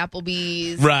Lobster,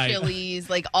 Applebee's, Chili's,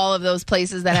 like all of those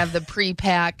places that have the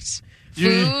pre-packed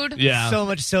food. Yeah. So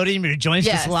much sodium, your joints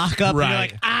just lock up.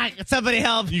 Right. And you're like, somebody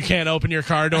help. You can't open your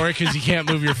car door because you can't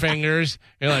move your fingers.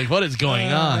 You're like, what is going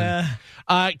on?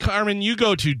 Carmen, you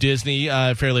go to Disney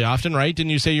fairly often, right?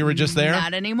 Didn't you say you were just there?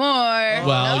 Not anymore. Well,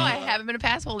 no, I haven't been a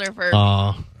pass holder for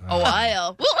a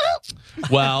while.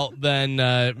 Well, then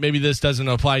maybe this doesn't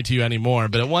apply to you anymore,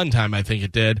 but at one time I think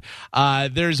it did.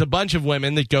 There's a bunch of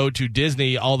women that go to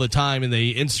Disney all the time, and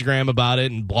they Instagram about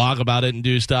it and blog about it and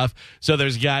do stuff. So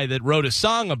there's a guy that wrote a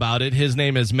song about it. His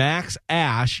name is Max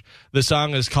Ash. The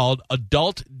song is called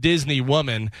Adult Disney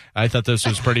Woman. I thought this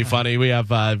was pretty funny. We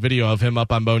have a video of him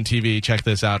up on Bone TV. Check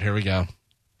this out. Here we go.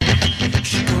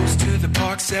 She goes to the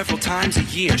park several times a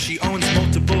year. She owns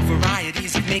multiple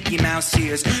varieties of Mickey Mouse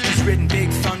ears. She's ridden Big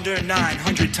Thunder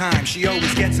 900 times. She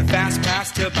always gets a fast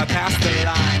pass to bypass the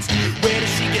lines. Where does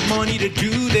she get money to do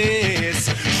this?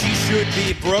 She should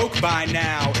be broke by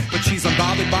now, but she's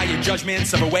unbothered by your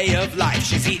judgments of her way of life.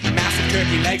 She's eating massive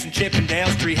turkey legs in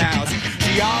Chippendale's treehouse.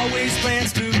 She always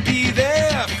plans to be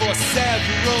there for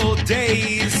several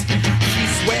days. She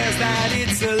swears that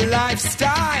it's a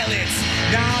lifestyle, it's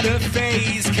not a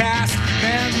phase. Cast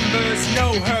members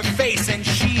know her face and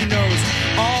she knows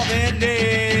all their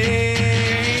names.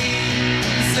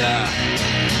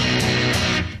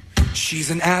 She's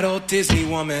an adult Disney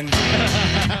woman.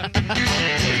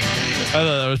 I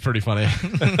thought that was pretty funny.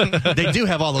 They do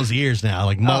have all those ears now,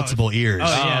 like multiple ears. Oh,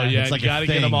 yeah. It's like you got to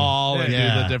get them all and do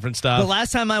the different stuff. The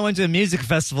last time I went to a music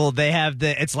festival, they have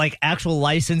it's like actual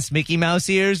licensed Mickey Mouse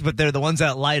ears, but they're the ones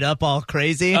that light up all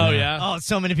crazy. Oh, yeah? Oh,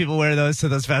 so many people wear those to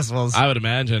those festivals. I would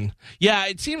imagine. Yeah,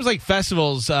 it seems like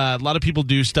festivals, a lot of people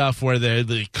do stuff where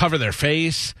they cover their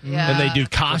face and they do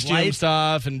costume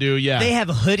stuff and do, They have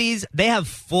hoodies. They have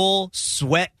full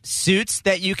sweat suits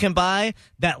that you can buy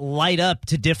that light up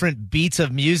to different beats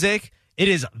of music. It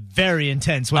is very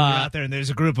intense when you're out there and there's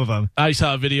a group of them. I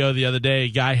saw a video the other day. A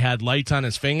guy had lights on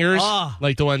his fingers,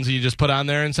 like the ones that you just put on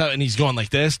there and stuff, and he's going like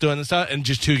this, doing this stuff, and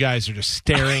just two guys are just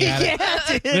staring at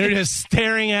it. Dude. They're just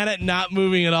staring at it, not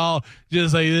moving at all.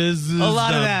 Just like, this is A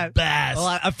lot the of that. best.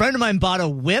 A friend of mine bought a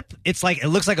whip. It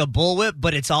looks like a bull whip,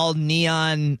 but it's all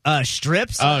neon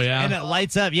strips. Oh, yeah? And it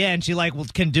lights up. Yeah, and she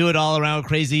can do it all around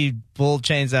crazy bull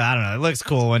chains. I don't know. It looks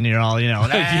cool when you're all,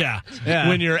 yeah.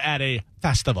 When you're at a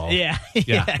festival. Yeah.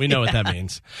 Yeah, we know what that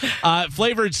means.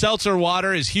 Flavored seltzer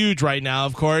water is huge right now,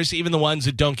 of course, even the ones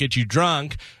that don't get you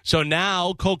drunk. So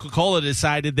now Coca-Cola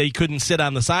decided they couldn't sit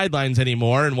on the sidelines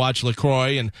anymore and watch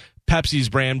LaCroix and Pepsi's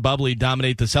brand Bubbly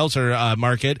dominate the seltzer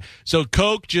market. So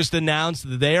Coke just announced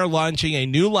that they are launching a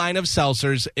new line of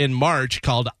seltzers in March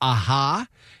called Aha.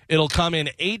 It'll come in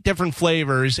 8 different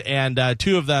flavors, and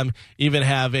 2 of them even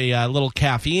have a little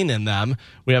caffeine in them.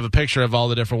 We have a picture of all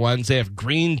the different ones. They have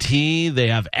green tea. They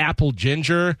have apple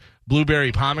ginger,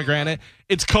 blueberry pomegranate.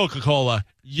 It's Coca-Cola.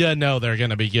 You know they're going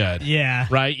to be good. Yeah.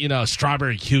 Right?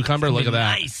 Strawberry cucumber. Look at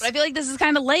that. Nice. But I feel like this is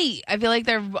kind of late. I feel like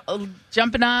they're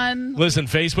jumping on. Listen,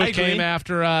 Facebook I agree. came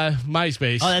after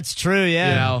MySpace. Oh, that's true,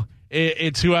 yeah.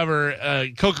 It's whoever.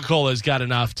 Coca-Cola's got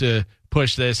enough to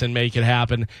push this and make it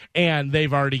happen, and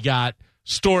they've already got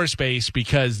store space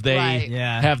because they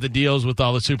have the deals with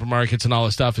all the supermarkets and all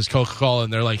the stuff as Coca-Cola,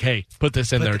 and they're like, hey, put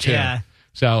this in there too. Yeah.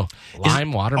 So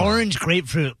lime watermelon, Orange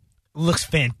grapefruit looks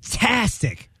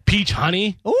fantastic. peach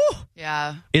honey, Ooh.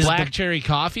 Yeah. black cherry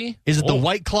coffee. Is it the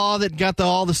White Claw that got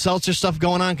all the seltzer stuff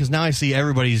going on? Because now I see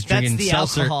everybody's drinking That's the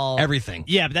seltzer, alcohol. everything.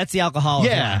 Yeah, but that's the alcohol.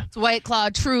 Yeah. It's White Claw,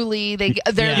 Truly. They're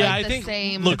Yeah, like I the think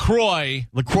same. LaCroix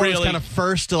was really kind of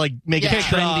first to make Yeah. it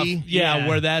trendy. Yeah,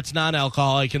 where that's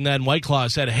non-alcoholic, and then White Claw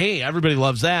said, hey, everybody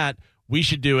loves that. We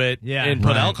should do it and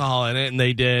put alcohol in it, and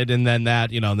they did, and then that,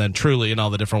 then Truly and all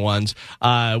the different ones.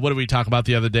 What did we talk about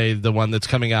the other day? The one that's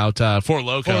coming out, Four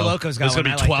Loko. Four Loco's got it's going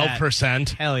to be one. I like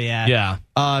 12%. Hell yeah.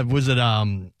 Yeah. Was it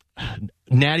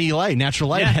Natty Light, Natural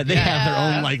Light? Yeah. They have their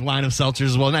own line of seltzers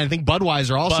as well. And I think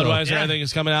Budweiser also. Budweiser, I think,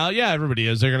 is coming out. Yeah, everybody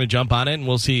is. They're going to jump on it, and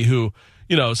we'll see who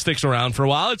sticks around for a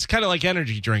while. It's kind of like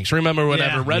energy drinks. Remember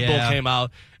whenever Red Bull came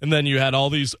out, and then you had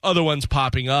all these other ones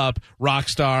popping up,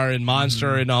 Rockstar and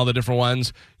Monster and all the different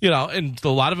ones, and a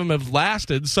lot of them have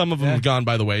lasted. Some of them have gone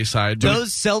by the wayside.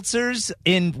 Those seltzers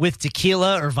with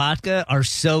tequila or vodka are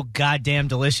so goddamn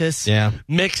delicious. Yeah.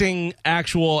 Mixing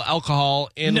actual alcohol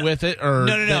with it, or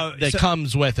No. that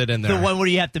comes with it in there. The one where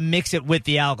you have to mix it with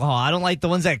the alcohol. I don't like the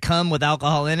ones that come with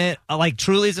alcohol in it. I like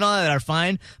Trulies and all that are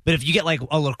fine. But if you get like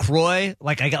a LaCroix,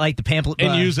 like I got like the pamphlet.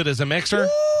 And use it as a mixer?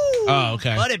 Oh,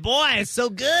 okay. Buddy boy, it's so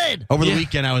good. Over the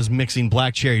weekend, I was mixing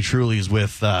black cherry Trulies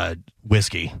with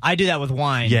whiskey. I do that with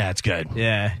wine. Yeah, it's good.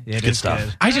 Yeah, it's good stuff.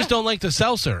 Good. I just don't like the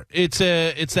seltzer. It's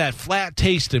that flat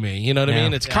taste to me. You know what I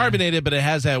mean? It's carbonated, but it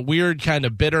has that weird kind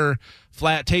of bitter,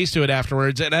 flat taste to it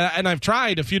afterwards. And I've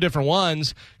tried a few different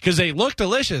ones because they look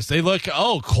delicious. They look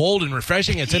cold and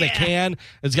refreshing. It's in a can.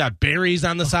 It's got berries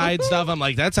on the side stuff. I'm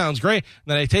like, that sounds great.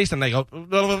 And then I taste them and I go,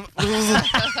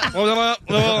 I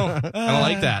don't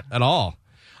like that at all.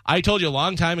 I told you a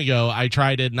long time ago I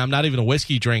tried it, and I'm not even a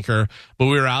whiskey drinker, but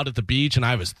we were out at the beach, and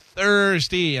I was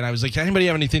thirsty, and I was like, anybody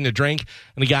have anything to drink?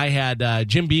 And the guy had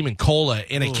Jim Beam and cola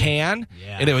in a can,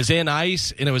 and it was in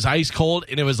ice, and it was ice cold,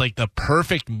 and it was like the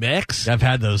perfect mix. I've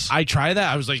had those. I tried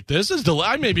that. I was like, this is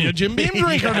I may be a Jim Beam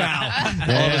drinker now.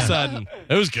 All of a sudden,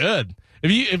 it was good.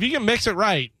 If you can mix it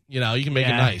right, you can make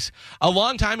it nice. A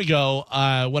long time ago,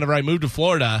 whenever I moved to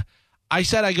Florida, I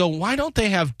go, why don't they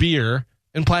have beer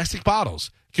in plastic bottles?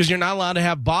 Because you're not allowed to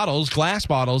have glass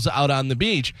bottles out on the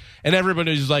beach. And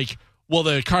everybody was like, well,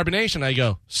 the carbonation. I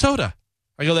go, soda.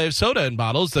 I go, they have soda in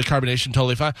bottles. The carbonation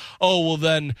totally fine. Oh, well,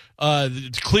 then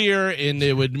it's clear and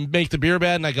it would make the beer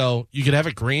bad. And I go, you could have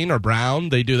it green or brown.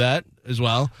 They do that as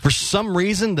well. For some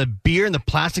reason, the beer in the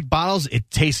plastic bottles, it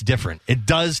tastes different. It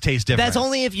does taste different. That's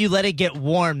only if you let it get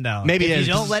warm, though. Maybe if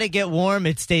you don't let it get warm,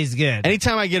 it stays good.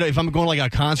 Anytime if I'm going to a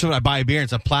concert, I buy a beer and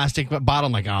it's a plastic bottle,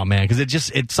 I'm like, oh man,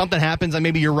 because something happens, and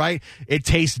maybe you're right, it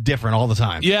tastes different all the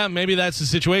time. Yeah, maybe that's the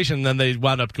situation. Then they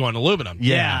wound up going aluminum.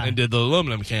 Yeah. And did the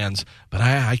aluminum cans. But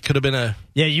I could have been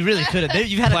Yeah, you really could have.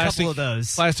 You've had a couple of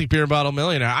those. Plastic beer bottle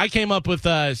millionaire. I came up with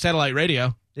satellite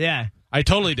radio. Yeah. I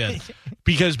totally did.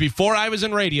 Because before I was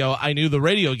in radio, I knew the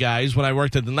radio guys when I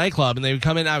worked at the nightclub, and they would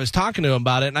come in, I was talking to them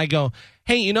about it, and I go,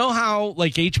 hey, you know how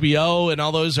like HBO and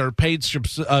all those are paid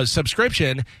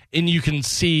subscription, and you can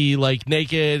see like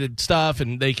naked and stuff,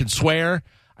 and they can swear?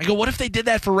 I go, what if they did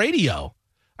that for radio?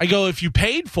 I go, if you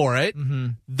paid for it,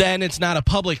 then it's not a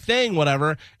public thing,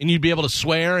 whatever, and you'd be able to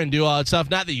swear and do all that stuff.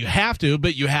 Not that you have to,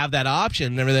 but you have that option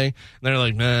and everything. And they're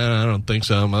like, nah, I don't think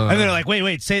so. And they're like,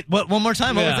 wait, say it one more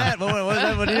time. What was that? What was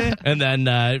that? What did you do? And then,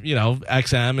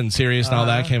 XM and Sirius and all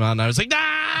that came out, and I was like,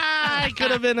 I could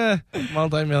have been a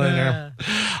multimillionaire.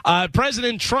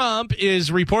 President Trump is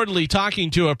reportedly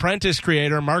talking to Apprentice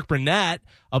creator Mark Burnett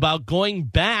about going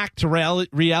back to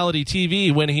reality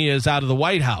TV when he is out of the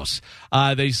White House.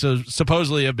 They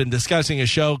supposedly have been discussing a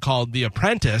show called The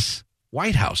Apprentice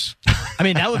White House. I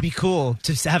mean, that would be cool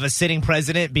to have a sitting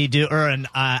president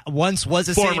once was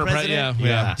a Former sitting president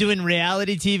yeah. doing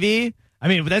reality TV. I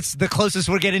mean, that's the closest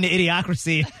we're getting to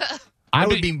idiocracy. I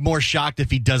would be more shocked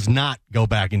if he does not go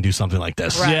back and do something like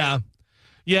this. Right. Yeah.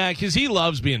 Yeah, because he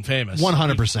loves being famous.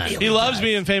 100%. He loves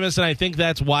being famous, and I think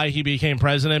that's why he became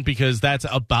president, because that's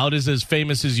about as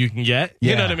famous as you can get.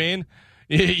 Yeah. You know what I mean?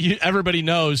 Everybody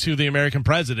knows who the American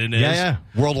president is. Yeah.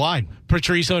 Worldwide.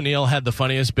 Patrice O'Neill had the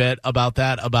funniest bit about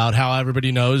that, about how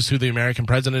everybody knows who the American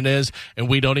president is, and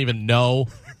we don't even know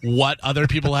what other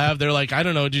people have. They're like, I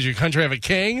don't know, does your country have a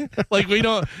king? Like, they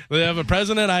have a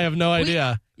president? I have no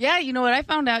idea. Yeah, you know what I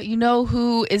found out? You know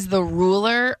who is the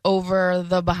ruler over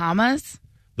the Bahamas?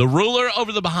 The ruler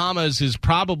over the Bahamas is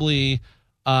probably,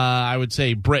 I would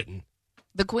say, Britain.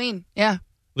 The Queen, yeah.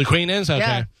 The Queen is? Okay.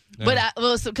 Yeah.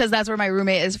 But because that's where my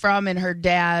roommate is from, and her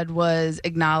dad was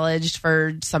acknowledged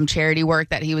for some charity work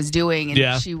that he was doing,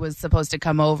 and she was supposed to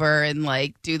come over and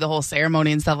like do the whole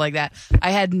ceremony and stuff like that. I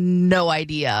had no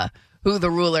idea who the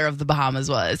ruler of the Bahamas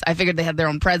was. I figured they had their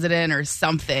own president or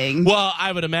something. Well,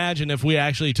 I would imagine if we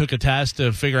actually took a test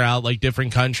to figure out like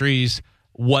different countries,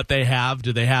 what they have.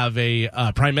 Do they have a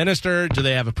prime minister? Do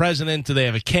they have a president? Do they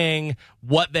have a king?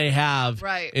 What they have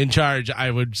in charge, I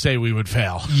would say we would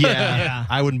fail. Yeah.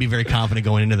 I wouldn't be very confident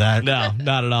going into that. No,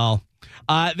 not at all.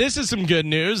 This is some good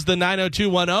news. The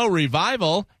 90210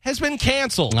 revival has been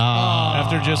canceled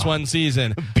after just one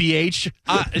season. PH?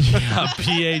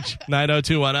 PH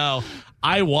 90210.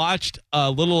 I watched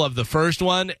a little of the first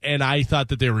one, and I thought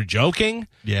that they were joking.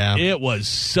 Yeah. It was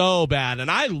so bad, and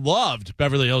I loved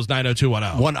Beverly Hills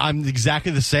 90210. I'm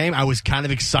exactly the same. I was kind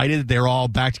of excited that they were all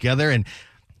back together, and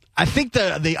I think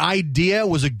the idea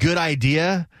was a good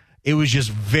idea. It was just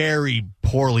very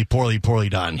poorly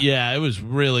done. Yeah, it was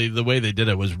really, the way they did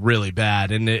it was really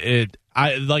bad, and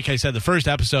like I said, the first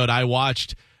episode I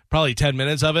watched probably 10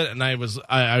 minutes of it, and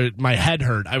my head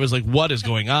hurt. I was like, what is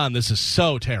going on? This is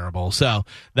so terrible. So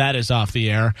that is off the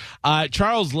air.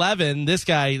 Charles Levin, this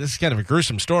is kind of a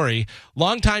gruesome story.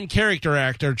 Longtime character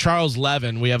actor Charles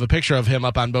Levin. We have a picture of him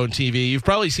up on Bone TV. You've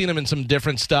probably seen him in some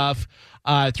different stuff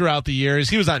throughout the years.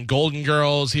 He was on Golden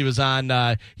Girls. He was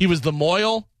the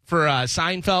Moyle for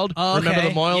Seinfeld. Oh, okay. Remember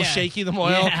the Moyle? Yeah. Shaky the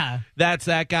Moyle? Yeah. That's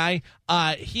that guy.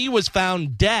 He was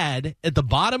found dead at the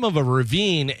bottom of a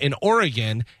ravine in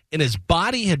Oregon, and his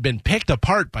body had been picked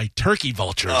apart by turkey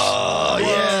vultures. Oh,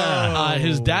 yeah.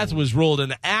 His death was ruled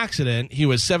an accident. He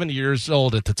was 70 years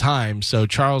old at the time, so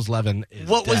Charles Levin is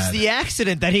What dead. was the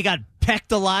accident? That he got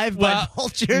pecked alive by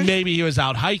vultures? Maybe he was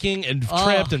out hiking and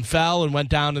tripped and fell and went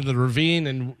down in the ravine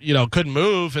and, couldn't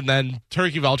move, and then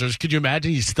turkey vultures. Could you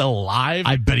imagine he's still alive?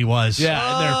 I bet he was.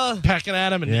 Yeah, and they're pecking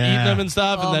at him and eating him and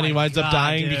stuff, and then he winds up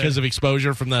dying because of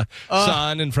exposure from the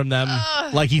sun and from them.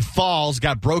 Like he falls,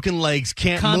 got broken legs,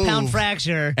 can't move. Compound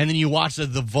fracture. And then you watch the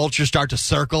vultures start to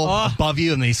circle above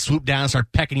you, and they swoop down and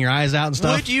start pecking your eyes out and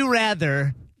stuff. Would you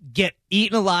rather get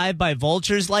eaten alive by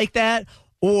vultures like that,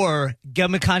 or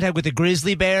come in contact with a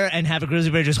grizzly bear and have a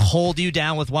grizzly bear just hold you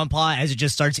down with one paw as it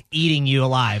just starts eating you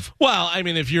alive? Well, I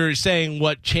mean, if you're saying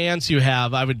what chance you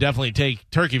have, I would definitely take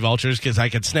turkey vultures because I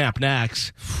could snap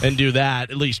necks and do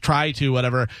that, at least try to,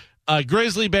 whatever. A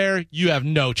grizzly bear, you have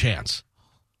no chance.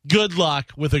 Good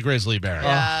luck with a grizzly bear.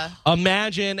 Yeah.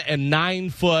 Imagine a 9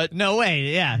 foot, No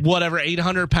way, yeah. whatever,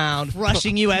 800 pound,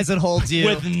 Rushing you as it holds you.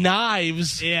 with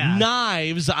knives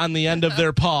on the end of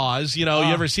their paws. You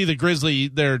ever see the grizzly,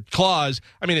 their claws?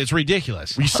 I mean, it's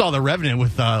ridiculous. You saw The Revenant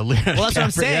with Leonardo Well, that's what I'm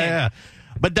DiCaprio. saying. Yeah.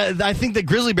 But I think the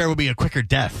grizzly bear would be a quicker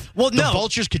death. Well, the no.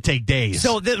 vultures could take days.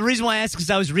 So the reason why I asked is because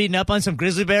I was reading up on some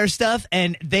grizzly bear stuff,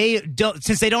 and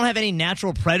since they don't have any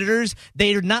natural predators,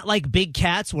 they're not like big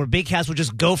cats, where big cats will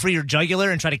just go for your jugular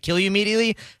and try to kill you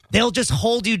immediately. They'll just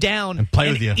hold you down and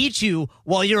play with you, eat you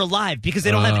while you're alive because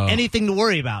they don't have anything to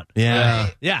worry about. Yeah.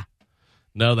 Yeah.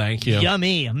 No, thank you.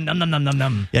 Yummy. Nom, nom, nom, nom,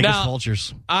 nom. Yeah, I guess Now,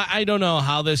 vultures. I don't know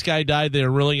how this guy died. They were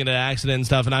ruling it an accident and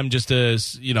stuff, and I'm just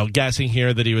guessing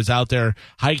here that he was out there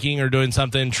hiking or doing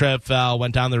something, tripped, fell,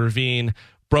 went down the ravine,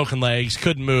 broken legs,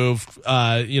 couldn't move.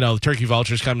 Turkey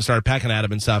vultures come and start pecking at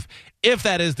him and stuff. If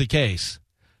that is the case,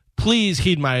 please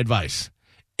heed my advice.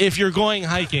 If you're going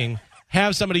hiking,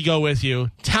 have somebody go with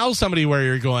you. Tell somebody where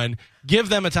you're going. Give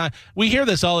them a time. We hear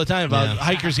this all the time about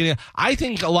hikers getting. I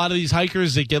think a lot of these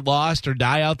hikers that get lost or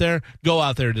die out there go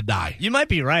out there to die. You might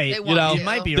be right. You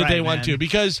might be that right. they want to,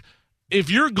 because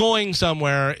if you're going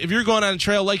somewhere, if you're going on a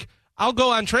trail, like I'll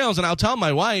go on trails and I'll tell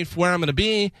my wife where I'm going to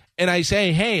be, and I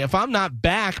say, hey, if I'm not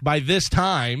back by this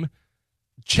time,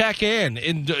 check in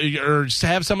or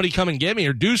have somebody come and get me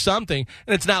or do something.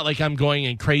 And it's not like I'm going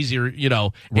in crazy,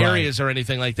 areas or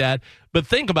anything like that. But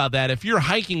think about that. If you're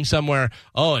hiking somewhere,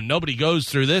 and nobody goes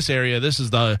through this area, this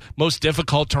is the most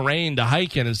difficult terrain to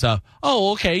hike in and stuff.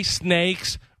 Oh, okay,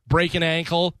 snakes, break an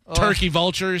ankle, turkey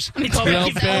vultures,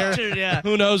 bear,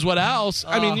 who knows what else.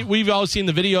 I mean, we've all seen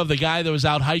the video of the guy that was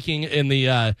out hiking in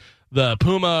the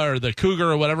puma or the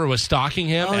cougar or whatever was stalking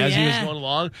him as he was going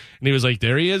along. And he was like,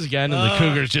 there he is again. And the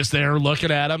cougar's just there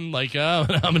looking at him like, oh,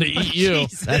 I'm going to eat you.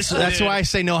 That's why I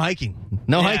say no hiking.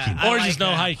 No hiking. Or just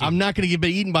no hiking. I'm not going to get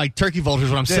eaten by turkey vultures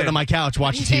when I'm sitting on my couch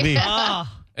watching TV.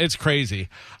 It's crazy.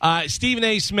 Stephen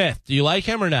A. Smith, do you like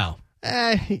him or no?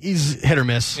 He's hit or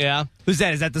miss. Yeah. Who's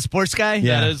that? Is that the sports guy?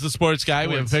 Yeah. That is the sports guy.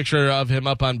 We have a picture of him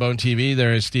up on Bone TV.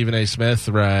 There is Stephen A. Smith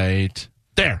right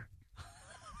there.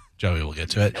 Joey will get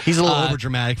to it. He's a little over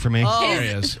dramatic for me. There he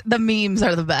is. The memes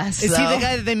are the best. Is he the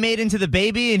guy that they made into the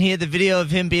baby and he had the video of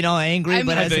him being all angry? I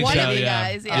think so,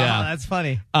 guys. Yeah. That's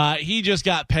funny. He just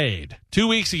got paid. 2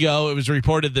 weeks ago, it was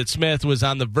reported that Smith was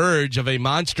on the verge of a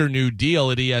monster new deal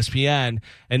at ESPN,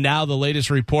 and now the latest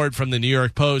report from the New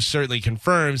York Post certainly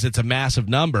confirms it's a massive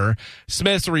number.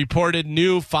 Smith's reported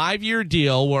new 5-year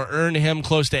deal will earn him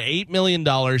close to $8 million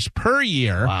per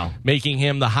year, making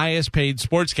him the highest paid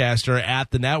sportscaster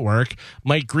at the network.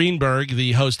 Mike Greenberg,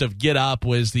 the host of Get Up,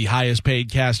 was the highest paid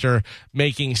caster,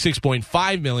 making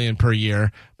 $6.5 million per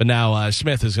year, but now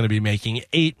Smith is going to be making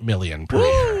 $8 million per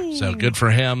year. So good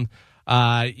for him.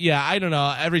 I don't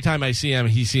know. Every time I see him,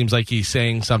 he seems like he's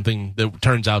saying something that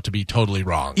turns out to be totally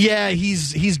wrong. Yeah,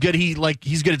 he's good. He's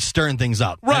good at stirring things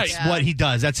up. Right. That's what he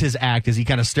does. That's his act. Is he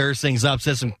kind of stirs things up,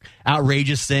 says some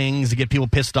outrageous things to get people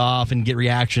pissed off and get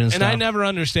reactions. And I never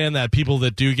understand that. People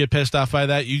that do get pissed off by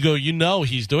that, you go,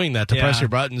 he's doing that to press your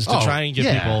buttons to try and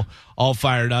get people all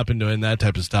fired up and doing that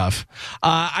type of stuff.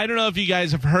 I don't know if you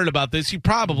guys have heard about this. You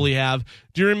probably have.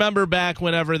 Do you remember back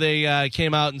whenever they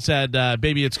came out and said,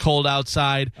 Baby, It's Cold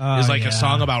Outside is like a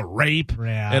song about rape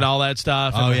and all that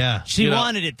stuff? She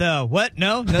wanted it, though. What?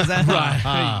 No? Does that?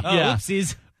 Right.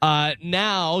 Oopsies.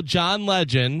 Now, John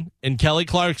Legend and Kelly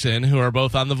Clarkson, who are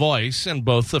both on The Voice and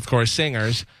both, of course,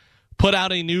 singers, put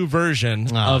out a new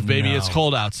version of Baby, It's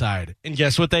Cold Outside. And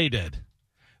guess what they did?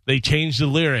 They changed the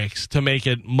lyrics to make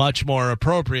it much more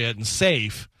appropriate and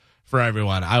safe for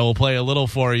everyone. I will play a little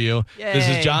for you. Yay. This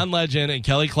is John Legend and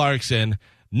Kelly Clarkson.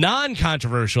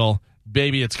 Non-controversial.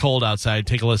 Baby, It's Cold Outside.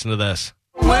 Take a listen to this.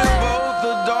 We're both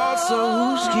adults, so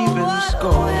who's keeping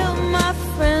score? Well, my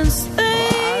friends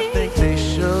I think they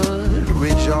should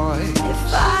rejoice.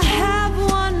 if I have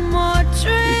one more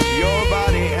drink, It's your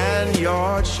body and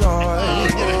your choice.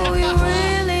 oh, you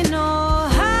really know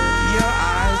how Your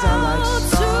eyes are like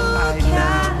to starlight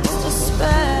now. cast a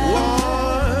spell.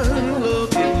 One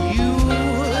look at you,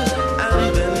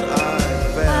 and then I I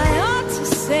fell. ought to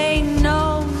say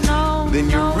no, no, Then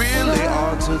you no, really sir.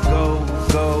 ought to go.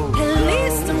 At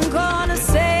least I'm gonna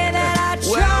say that I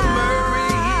tried. Well,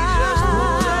 Marie, just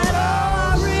pulled up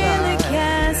Oh, I really outside.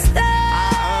 can't stay.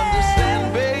 I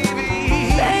understand,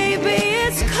 baby. Baby,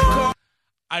 it's cold.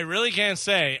 I really can't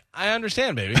say. I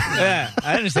understand, baby. Yeah,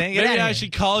 I understand. Get Maybe outta I here.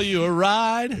 should call you a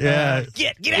ride. Yeah.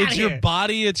 Get out of It's here. your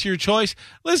body. It's your choice.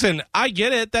 Listen, I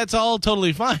get it. That's all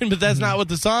totally fine, but that's not what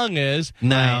the song is.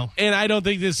 No. And I don't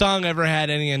think this song ever had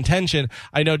any intention.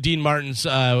 I know Dean Martin's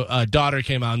daughter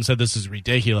came out and said this is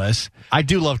ridiculous. I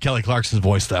do love Kelly Clarkson's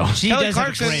voice, though. She Kelly does have a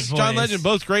Clarkson, great voice. John Legend,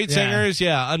 both great Yeah. singers.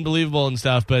 Yeah, unbelievable and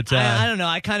stuff. But I don't know.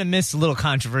 I kind of miss a little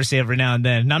controversy every now and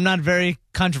then. And I'm not a very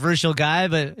controversial guy,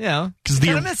 but, kind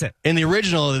of miss it. In the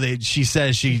original, she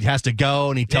says she has to go,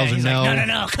 and he tells her he's no. like,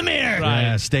 no, come here.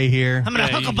 Yeah, stay here. I'm going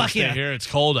to you hucklebuck just stay you. here. It's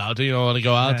cold out. You don't want to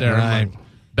go out there. Right. And,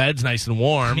 bed's nice and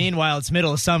warm. Meanwhile, it's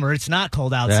middle of summer. It's not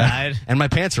cold outside. And my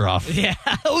pants are off. Yeah.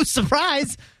 Oh,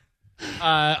 surprise.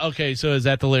 Okay, so is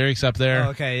that the lyrics up there? Oh,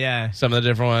 okay, yeah. Some of the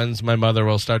different ones. My mother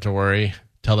will start to worry.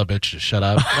 Tell the bitch to shut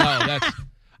up. No, that's.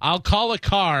 I'll call a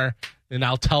car and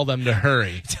I'll tell them to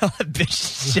hurry. Tell a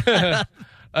bitch to shut up.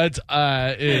 It's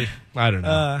I don't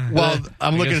know. Well,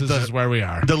 I'm I looking guess at this is where we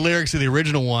are. the lyrics of the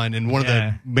original one, and one of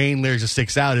the main lyrics that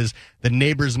sticks out is the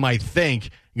neighbors might think.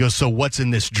 He goes, so what's in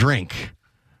this drink?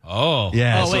 Oh,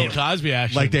 Yeah, Oh, so- wait, Cosby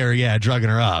action. Like they're drugging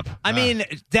her up. I mean,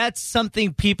 that's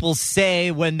something people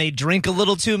say when they drink a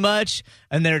little too much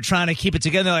and they're trying to keep it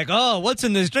together. They're like, oh, what's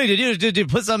in this drink? Did you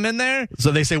put something in there?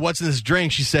 So they say, what's in this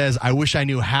drink? She says, I wish I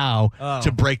knew how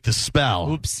to break the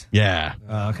spell. Oops. Yeah.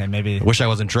 Oh, okay, maybe I wish I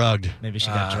wasn't drugged. she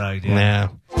got drugged. Yeah.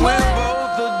 We're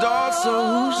both adults,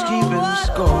 so who's keeping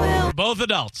score? Both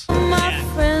adults. My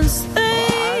friends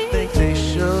I think they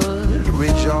should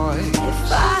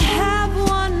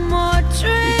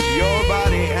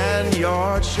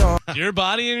your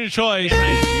body and your choice.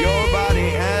 Your body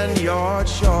and your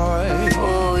choice.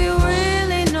 Oh, you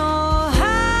really know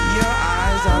how Your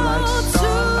eyes are like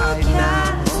starlight to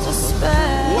now. cast a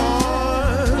spell.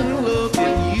 One look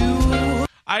at you.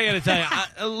 I got to tell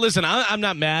you, listen, I'm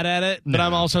not mad at it, but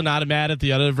I'm also not mad at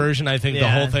the other version. I think the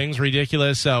whole thing's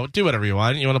ridiculous. So do whatever you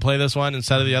want. You want to play this one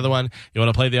instead of the other one? You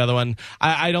want to play the other one?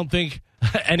 I don't think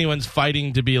anyone's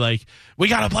fighting to be like, we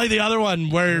got to play the other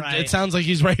one where it sounds like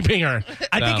he's raping her.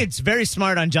 I think it's very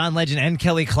smart on John Legend and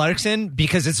Kelly Clarkson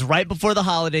because it's right before the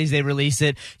holidays they release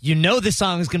it. You know the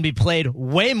song is going to be played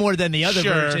way more than the other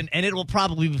version, and it will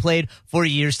probably be played for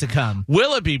years to come.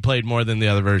 Will it be played more than the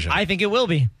other version? I think it will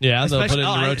be. Yeah, they'll put it in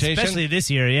rotation? Especially this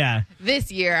year, yeah.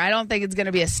 This year, I don't think it's going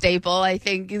to be a staple. I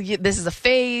think this is a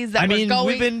phase that we're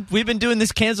going. we've been doing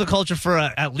this cancel culture for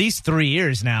at least 3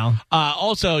 years now.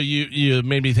 Also, you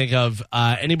made me think of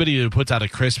anybody who puts out a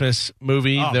Christmas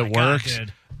movie that works.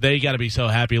 God, they got to be so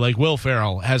happy. Like Will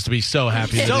Ferrell has to be so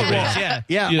happy. So rich, yeah.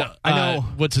 Yeah, you know, I know.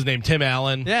 What's his name? Tim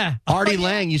Allen. Yeah. Artie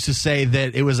Lang used to say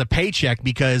that it was a paycheck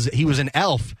because he was an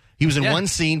elf. He was in one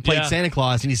scene, played Santa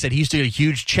Claus, and he said he used to get a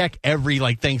huge check every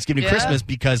Thanksgiving, Christmas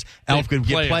because Elf could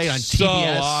get played on so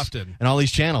TBS often and all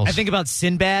these channels. I think about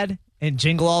Sinbad and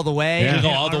Jingle All the Way.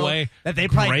 Jingle All the Way. That they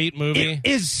probably, great movie. It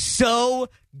is so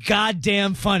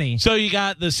goddamn funny. So you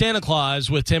got the Santa Claus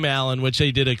with Tim Allen, which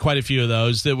they did quite a few of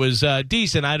those. That was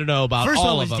decent. I don't know about first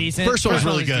all one of was them. Decent. First one was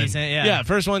really good. Decent, yeah,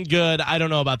 first one good. I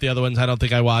don't know about the other ones. I don't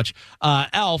think I watch.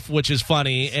 Elf, which is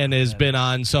funny and has been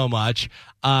on so much.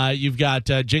 You've got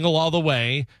Jingle All the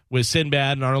Way with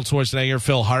Sinbad and Arnold Schwarzenegger.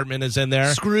 Phil Hartman is in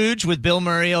there. Scrooge with Bill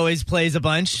Murray always plays a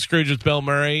bunch. Scrooge with Bill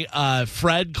Murray.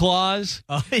 Fred Claus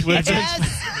with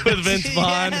Vince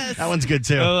Vaughn. Yes. That one's good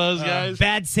too. Those guys.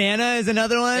 Bad Santa is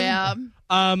another one. Yeah.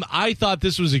 I thought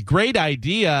this was a great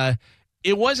idea.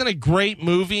 It wasn't a great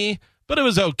movie, but it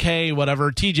was okay,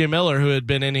 whatever. TJ Miller, who had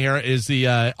been in here, is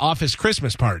the Office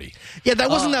Christmas Party. Yeah,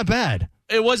 that wasn't that bad.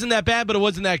 It wasn't that bad, but it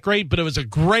wasn't that great, but it was a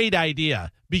great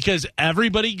idea because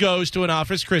everybody goes to an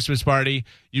Office Christmas Party.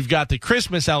 You've got the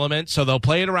Christmas element, so they'll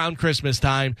play it around Christmas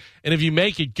time. And if you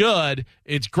make it good,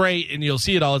 it's great, and you'll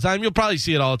see it all the time. You'll probably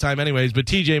see it all the time anyways, but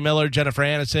TJ Miller, Jennifer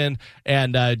Aniston,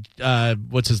 and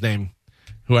what's his name?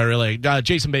 Who I really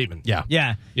Jason Bateman. Yeah.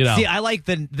 You know. See, I like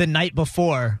the night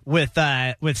before with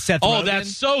Seth Rogen. Oh,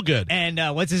 that's so good.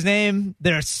 And what's his name?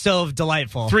 They're so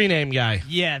delightful. 3-name guy.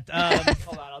 Yeah.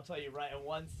 Hold on, I'll tell you right in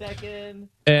 1 second.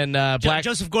 And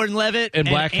Joseph Gordon-Levitt and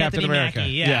Black Anthony Captain America.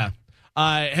 Mackie, yeah.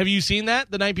 Have you seen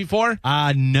that the night before?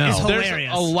 No. It's There's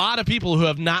hilarious. a lot of people who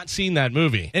have not seen that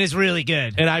movie. And it's really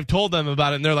good. And I've told them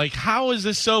about it, and they're like, how is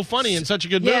this so funny and such a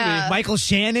good movie? Michael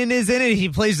Shannon is in it. He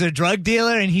plays the drug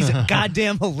dealer, and he's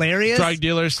goddamn hilarious. Drug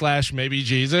dealer / maybe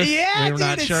Jesus. Yeah, We're dude,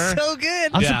 not it's sure. so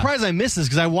good. I'm surprised I missed this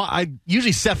because I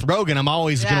usually Seth Rogen. I'm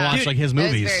always going to watch like his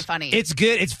movies. It's very funny. It's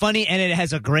good. It's funny, and it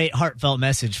has a great heartfelt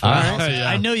message for us. Yeah.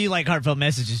 I know you like heartfelt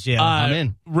messages, Jim. I'm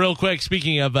in. Real quick,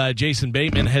 speaking of Jason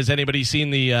Bateman, has anybody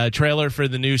seen the trailer for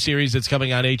the new series that's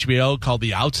coming on HBO called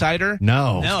The Outsider?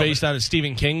 No. It's based on a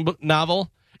Stephen King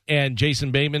novel, and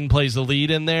Jason Bateman plays the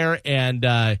lead in there,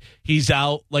 and he's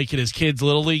out like at his kid's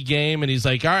Little League game, and he's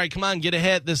like, all right, come on, get a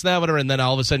hit, this, that, whatever, and then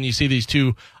all of a sudden you see these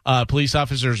two police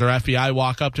officers or FBI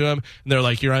walk up to him, and they're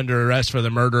like, you're under arrest for the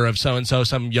murder of so-and-so,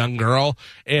 some young girl,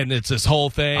 and it's this whole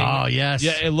thing. Oh, yes.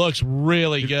 Yeah, it looks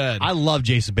really good. I love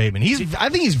Jason Bateman. I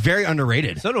think he's very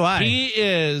underrated. So do I. He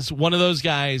is one of those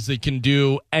guys that can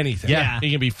do anything. Yeah.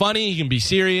 He can be funny, he can be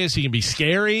serious, he can be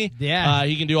scary. Yeah.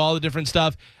 He can do all the different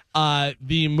stuff.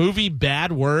 The movie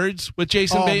Bad Words with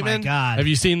Jason Bateman. My God. Have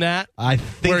you seen that? I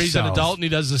think Where he's an adult and he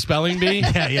does the spelling bee. It's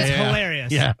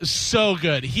hilarious. Yeah. So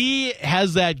good. He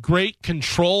has that great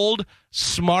controlled,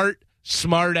 smart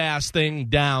ass thing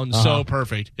down so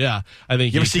perfect. Yeah. I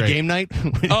think You ever he's see great. Game Night?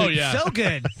 Oh yeah. So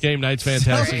good. Game Night's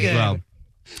fantastic So as well.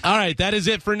 All right, that is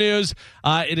it for news.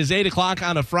 It is 8 o'clock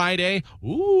on a Friday.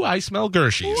 Ooh, I smell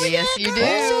Gershie's. Yes, you do.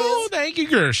 Oh, thank you,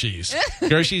 Gershie's.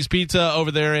 Gershie's Pizza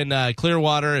over there in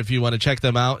Clearwater, if you want to check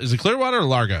them out. Is it Clearwater or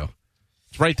Largo?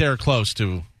 It's right there close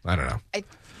to, I don't know. I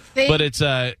think But it's...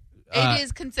 it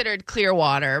is considered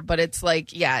Clearwater, but it's like,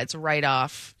 it's right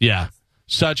off. Yeah.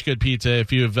 Such good pizza.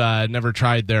 If you've never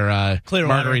tried their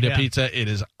margarita pizza, it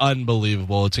is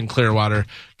unbelievable. It's in Clearwater.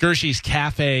 Gershie's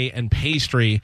Cafe and Pastry